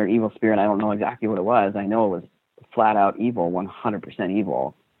demon or evil spirit. I don't know exactly what it was. I know it was flat out evil, 100%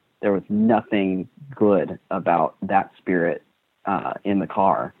 evil. There was nothing good about that spirit in the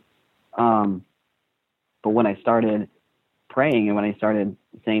car. But when I started praying and when I started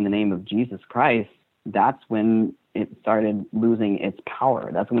saying the name of Jesus Christ, that's when it started losing its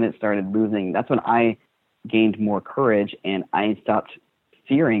power. That's when I gained more courage and I stopped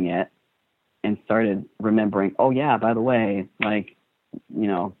fearing it and started remembering, oh yeah, by the way, I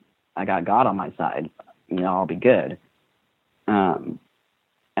got God on my side, I'll be good. And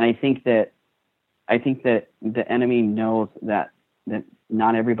I think that the enemy knows that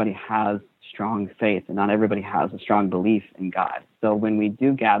not everybody has strong faith and not everybody has a strong belief in God. So when we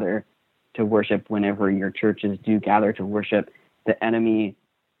do gather to worship, whenever your churches do gather to worship, the enemy,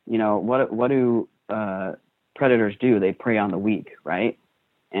 what do predators do? They prey on the weak, right?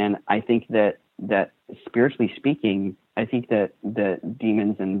 And I think that spiritually speaking, I think that the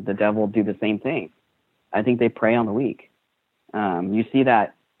demons and the devil do the same thing. I think they prey on the weak. You see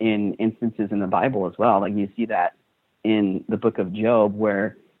that in instances in the Bible as well. Like you see that in the book of Job,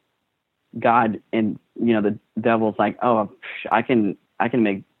 where God and the devil's like, oh, I can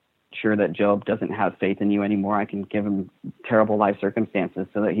make sure that Job doesn't have faith in you anymore. I can give him terrible life circumstances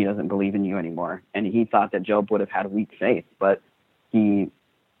so that he doesn't believe in you anymore. And he thought that Job would have had weak faith, but he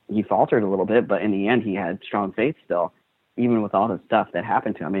faltered a little bit. But in the end, he had strong faith still, even with all the stuff that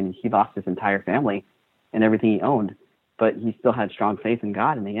happened to him. I mean, he lost his entire family and everything he owned, but he still had strong faith in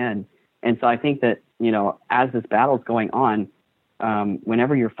God in the end. And so I think that, as this battle's going on,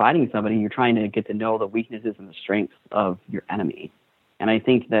 whenever you're fighting somebody, you're trying to get to know the weaknesses and the strengths of your enemy. And I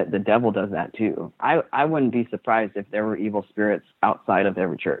think that the devil does that too. I wouldn't be surprised if there were evil spirits outside of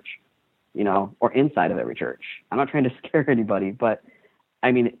every church, or inside of every church. I'm not trying to scare anybody, but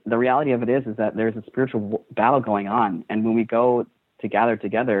I mean, the reality of it is that there's a spiritual battle going on. And when we go to gather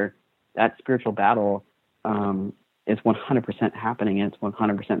together, that spiritual battle is 100% happening, and it's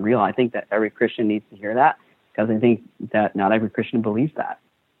 100% real. I think that every Christian needs to hear that, because I think that not every Christian believes that.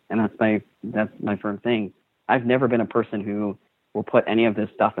 And that's my firm thing. I've never been a person who will put any of this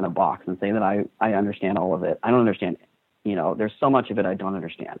stuff in a box and say that I understand all of it. I don't understand. There's so much of it I don't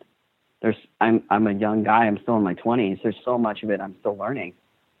understand. I'm a young guy. I'm still in my 20s. There's so much of it I'm still learning.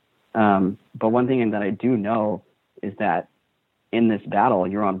 But one thing that I do know is that in this battle,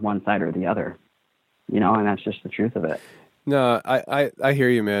 you're on one side or the other, and that's just the truth of it. No, I hear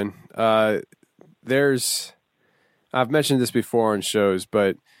you, man. I've mentioned this before on shows,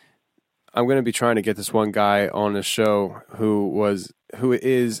 but I'm going to be trying to get this one guy on the show who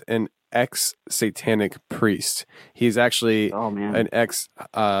is an ex-satanic priest. He's actually an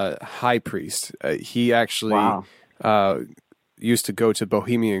ex-high priest. He actually used to go to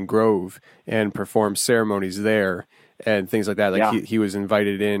Bohemian Grove and perform ceremonies there and things like that. Like he was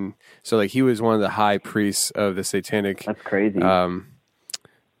invited in. So like he was one of the high priests of the satanic That's crazy.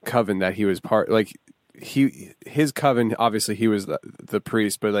 Coven that he was part. Like his coven, obviously he was the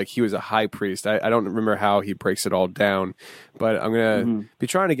priest, but like he was a high priest. I don't remember how he breaks it all down, but I'm going to be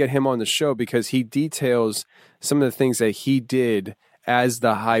trying to get him on the show because he details some of the things that he did as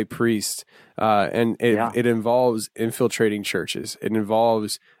the high priest. And it involves infiltrating churches. It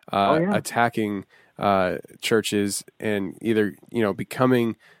involves attacking churches and either,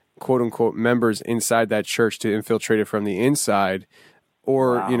 becoming quote unquote members inside that church to infiltrate it from the inside,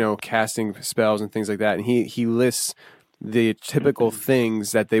 or, casting spells and things like that. And he lists the typical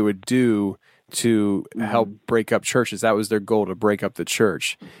things that they would do to help break up churches. That was their goal, to break up the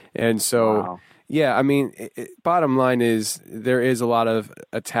church. And so, yeah, I mean, bottom line is there is a lot of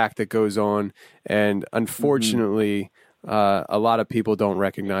attack that goes on, and unfortunately, a lot of people don't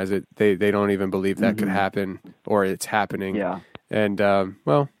recognize it. They don't even believe that could happen, or it's happening. Yeah. And, to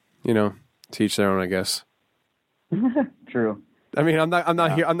each their own, I guess. True. I mean, I'm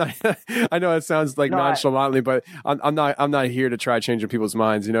not here. I know it sounds like nonchalantly, but I'm not here to try changing people's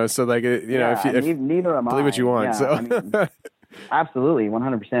minds, So like, if neither am I. Believe what you want. Yeah, So I mean, absolutely,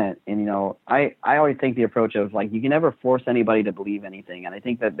 100%. And I always take the approach of like, you can never force anybody to believe anything. And I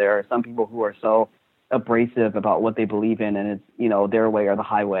think that there are some people who are so abrasive about what they believe in, and it's their way or the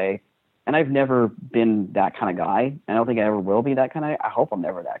highway. And I've never been that kind of guy. I don't think I ever will be that kind of. I hope I'm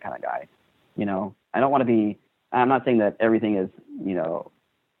never that kind of guy. I don't want to be. I'm not saying that everything is,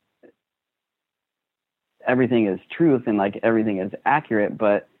 everything is truth and like everything is accurate,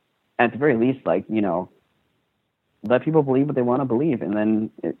 but at the very least, like, let people believe what they want to believe, and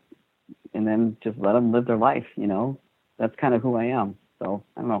then just let them live their life. That's kind of who I am. So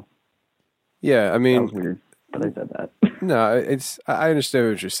I don't know. Yeah. I mean, that was weird, but I said that. No, I understand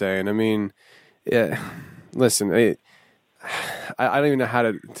what you're saying. I mean, yeah, listen, I don't even know how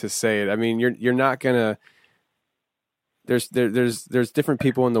to say it. I mean, you're not gonna. There's different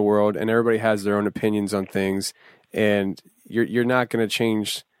people in the world, and everybody has their own opinions on things, and you're not going to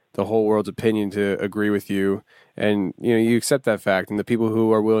change the whole world's opinion to agree with you, and you accept that fact. And the people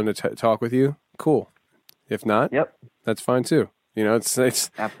who are willing to talk with you, cool. If not, that's fine too. It's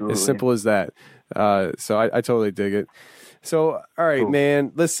Absolutely. as simple as that. So I totally dig it. So all right,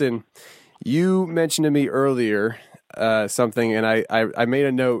 man. Listen, you mentioned to me earlier something, and I made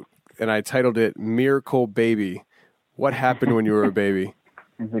a note, and I titled it "Miracle Baby." What happened when you were a baby?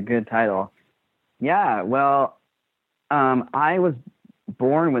 It's a good title. Yeah, well, I was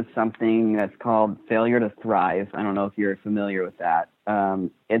born with something that's called failure to thrive. I don't know if you're familiar with that.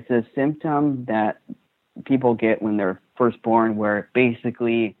 It's a symptom that people get when they're first born, where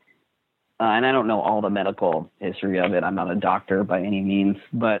basically, and I don't know all the medical history of it. I'm not a doctor by any means,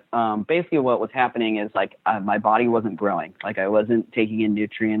 but basically what was happening is like my body wasn't growing. Like I wasn't taking in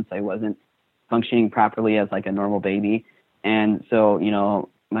nutrients. I wasn't functioning properly as like a normal baby. And so,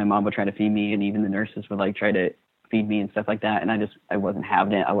 my mom would try to feed me, and even the nurses would like try to feed me and stuff like that. And I wasn't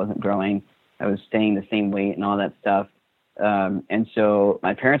having it. I wasn't growing. I was staying the same weight and all that stuff. And so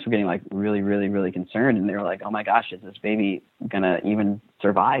my parents were getting like really, really, really concerned, and they were like, oh my gosh, is this baby going to even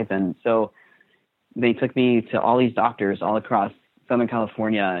survive? And so they took me to all these doctors all across Southern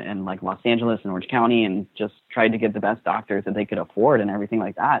California and like Los Angeles and Orange County, and just tried to get the best doctors that they could afford and everything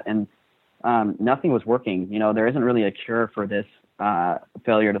like that. And nothing was working. There isn't really a cure for this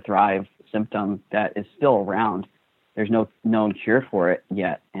failure to thrive symptom that is still around. There's no known cure for it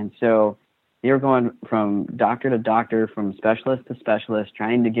yet. And so they were going from doctor to doctor, from specialist to specialist,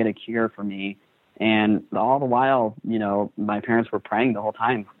 trying to get a cure for me. And all the while, my parents were praying the whole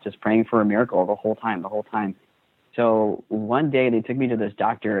time, just praying for a miracle the whole time. So one day they took me to this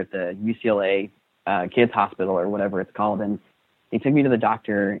doctor at the UCLA Kids Hospital or whatever it's called, and they took me to the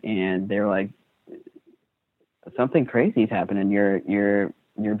doctor, and they were like, something crazy is happening. Your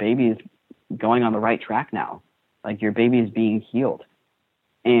baby's going on the right track now. Like your baby's being healed.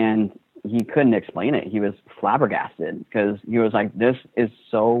 And he couldn't explain it. He was flabbergasted, because he was like, this is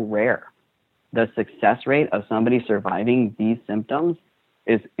so rare. The success rate of somebody surviving these symptoms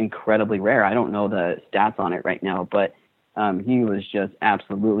is incredibly rare. I don't know the stats on it right now, but he was just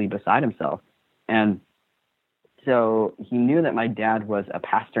absolutely beside himself. And so he knew that my dad was a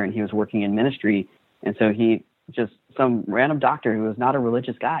pastor and he was working in ministry. And so some random doctor who was not a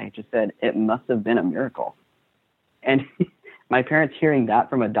religious guy just said, it must have been a miracle. And my parents, hearing that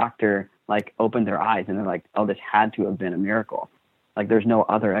from a doctor, like opened their eyes, and they're like, oh, this had to have been a miracle. Like there's no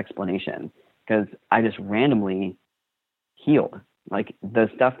other explanation, because I just randomly healed. Like the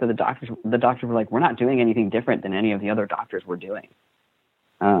stuff that the doctors were like, we're not doing anything different than any of the other doctors were doing.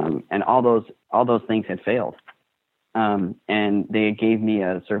 And all those things had failed. And they gave me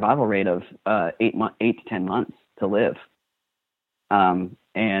a survival rate of 8 to 10 months to live.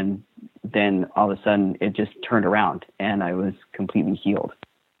 And then all of a sudden it just turned around, and I was completely healed,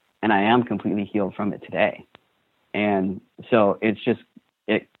 and I am completely healed from it today. And so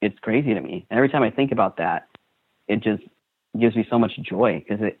it's crazy to me. And every time I think about that, it just gives me so much joy,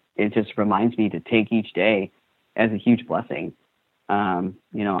 because it just reminds me to take each day as a huge blessing.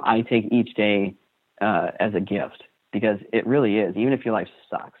 I take each day as a gift, because it really is. Even if your life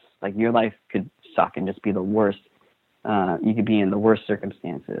sucks, like your life could suck and just be the worst. You could be in the worst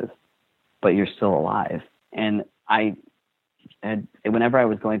circumstances, but you're still alive. And whenever I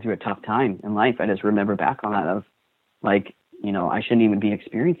was going through a tough time in life, I just remember back on that of like, I shouldn't even be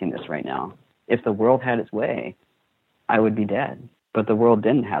experiencing this right now. If the world had its way, I would be dead. But the world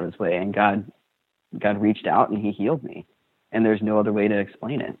didn't have its way, and God reached out and he healed me. And there's no other way to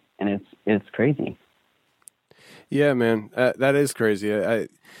explain it. And it's crazy. Yeah, man, that is crazy.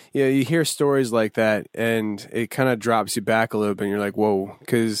 You hear stories like that, and it kind of drops you back a little bit, and you're like, whoa,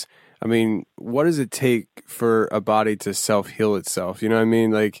 because, I mean, what does it take for a body to self-heal itself? You know what I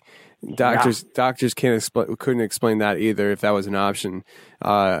mean? Like, doctors couldn't explain that either if that was an option.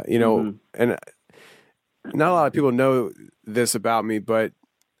 And not a lot of people know this about me, but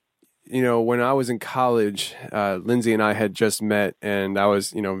when I was in college, Lindsay and I had just met, and I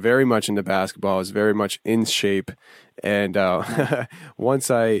was, very much into basketball. I was very much in shape. And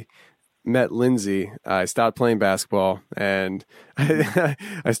once I met Lindsay, I stopped playing basketball, and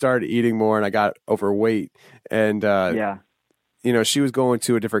I started eating more, and I got overweight. And, she was going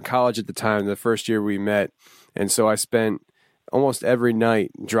to a different college at the time, the first year we met. And so I spent almost every night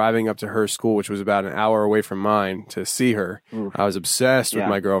driving up to her school, which was about an hour away from mine, to see her. Oof. I was obsessed with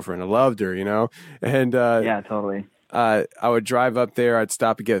my girlfriend. I loved her, and totally. I would drive up there. I'd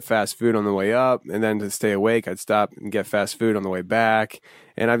stop to get fast food on the way up, and then to stay awake, I'd stop and get fast food on the way back.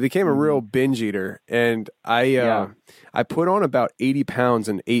 And I became a real binge eater. And I put on about 80 pounds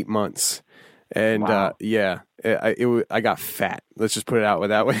in 8 months. And wow. I got fat. Let's just put it out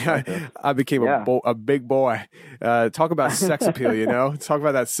that way. I became a big boy. Talk about sex appeal, Talk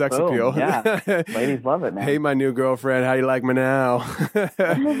about that sex appeal. Yeah, ladies love it, man. Hey, my new girlfriend, how you like me now?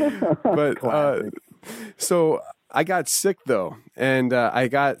 But so I got sick though, and I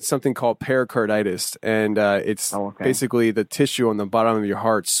got something called pericarditis, and it's basically the tissue on the bottom of your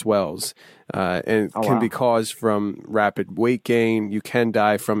heart swells. And can be caused from rapid weight gain. You can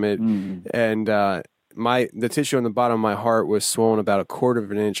die from it. And the tissue on the bottom of my heart was swollen about 1/4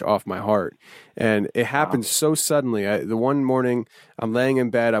 of an inch off my heart. And it happened so suddenly. The one morning I'm laying in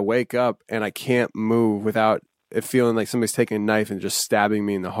bed, I wake up and I can't move without it feeling like somebody's taking a knife and just stabbing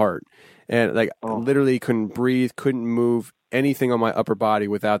me in the heart. And I literally couldn't breathe, couldn't move anything on my upper body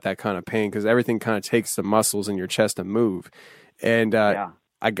without that kind of pain, because everything kind of takes the muscles in your chest to move. And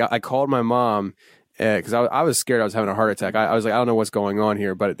I called my mom because I was scared I was having a heart attack. I was like, I don't know what's going on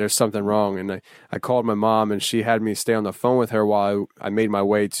here, but there's something wrong. And I called my mom, and she had me stay on the phone with her while I made my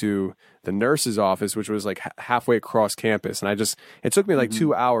way to the nurse's office, which was like halfway across campus. And it took me like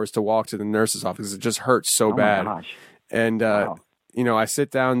 2 hours to walk to the nurse's office because it just hurt so bad. My gosh. And, I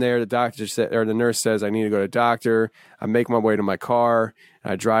sit down there, the nurse says I need to go to the doctor. I make my way to my car.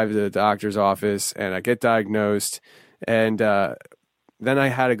 I drive to the doctor's office, and I get diagnosed. And, then I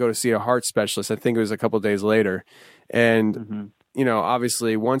had to go to see a heart specialist. I think it was a couple of days later. And,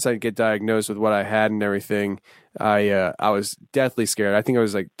 obviously once I get diagnosed with what I had and everything, I was deathly scared. I think I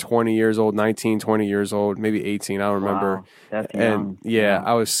was like 20 years old, 19, 20 years old, maybe 18. I don't remember. Wow, that's young. And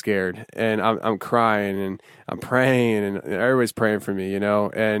I was scared, and I'm crying, and I'm praying, and everybody's praying for me,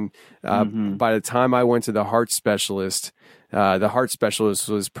 and by the time I went to the heart specialist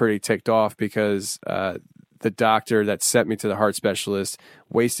was pretty ticked off because, the doctor that sent me to the heart specialist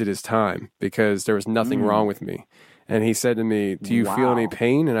wasted his time because there was nothing wrong with me. And he said to me, do you feel any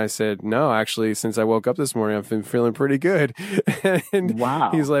pain? And I said, no, actually, since I woke up this morning, I've been feeling pretty good. And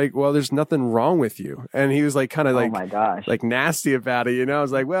he's like, well, there's nothing wrong with you. And he was like, kind of like, my gosh, like nasty about it. I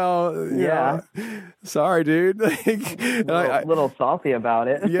was like, well, sorry, dude. Like, a little salty about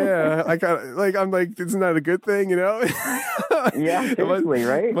it. Yeah. I'm like, isn't that a good thing? Yeah, seriously,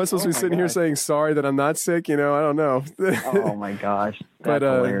 right? Am I supposed to be sitting here saying sorry that I'm not sick? I don't know. Oh my gosh. That's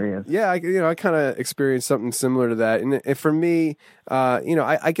hilarious. Yeah, I kind of experienced something similar to that. And for me,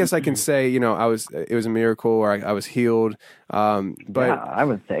 I guess I can say, it was a miracle, or I was healed. But I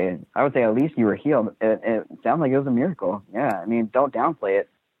would say at least you were healed. It sounds like it was a miracle. Yeah. I mean, don't downplay it.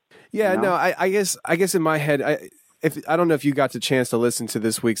 Yeah, no, I guess in my head, I don't know if you got the chance to listen to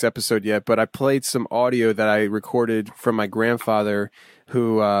this week's episode yet, but I played some audio that I recorded from my grandfather,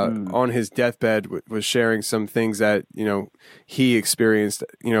 who on his deathbed was sharing some things that he experienced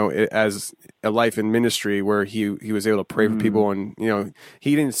as a life in ministry, where he was able to pray for people, and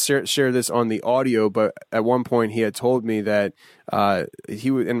he didn't share this on the audio, but at one point he had told me that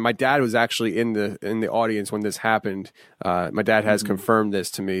and my dad was actually in the audience when this happened. My dad has confirmed this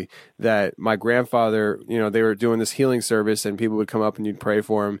to me, that my grandfather, they were doing this healing service, and people would come up and you'd pray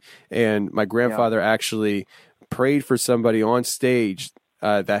for him, and my grandfather actually prayed for somebody on stage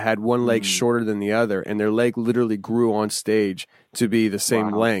that had one leg shorter than the other, and their leg literally grew on stage to be the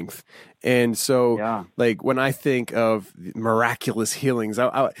same length. And so, like, when I think of miraculous healings,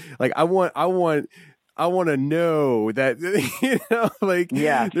 I want to know that, you know, like,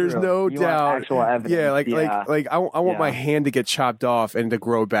 there's no doubt. Actual evidence. Yeah, like I want my hand to get chopped off and to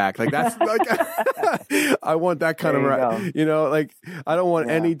grow back. Like, that's like, I want that kind of, you know, like, I don't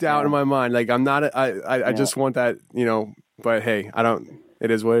want any doubt in my mind. Like, I'm not, I just want that, you know, but hey, it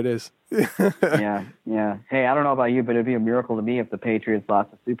is what it is. Yeah. Hey, I don't know about you, but it'd be a miracle to me if the Patriots lost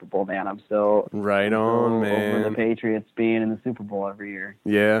the Super Bowl, man. I'm so man. Over the Patriots being in the Super Bowl every year.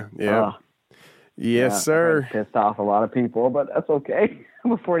 Yeah. Yes, sir. Pissed off a lot of people, but that's okay.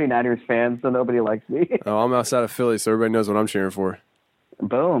 I'm a 49ers fan, so nobody likes me. Oh, I'm outside of Philly, so everybody knows what I'm cheering for.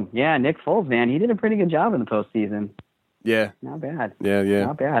 Boom. Yeah, Nick Foles, man. He did a pretty good job in the postseason. Yeah. Not bad. Yeah.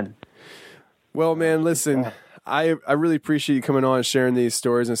 Not bad. Well, man, listen, I really appreciate you coming on and sharing these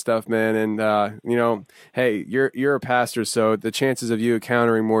stories and stuff, man. And, you know, hey, you're a pastor, so the chances of you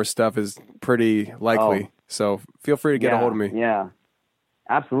encountering more stuff is pretty likely. So feel free to get a hold of me. Yeah.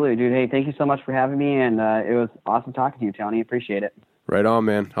 Absolutely, dude. Hey, thank you so much for having me, and it was awesome talking to you, Tony. Appreciate it. Right on,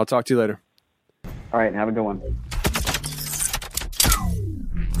 man. I'll talk to you later. All right, have a good one.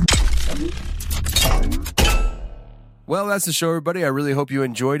 Well, that's the show, everybody. I really hope you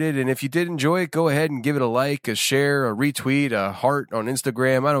enjoyed it. And if you did enjoy it, go ahead and give it a like, a share, a retweet, a heart on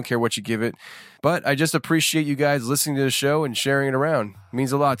Instagram. I don't care what you give it. But I just appreciate you guys listening to the show and sharing it around. It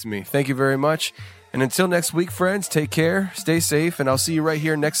means a lot to me. Thank you very much. And until next week, friends, take care, stay safe, and I'll see you right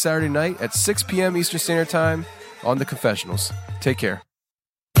here next Saturday night at 6 p.m. Eastern Standard Time on The Confessionals. Take care.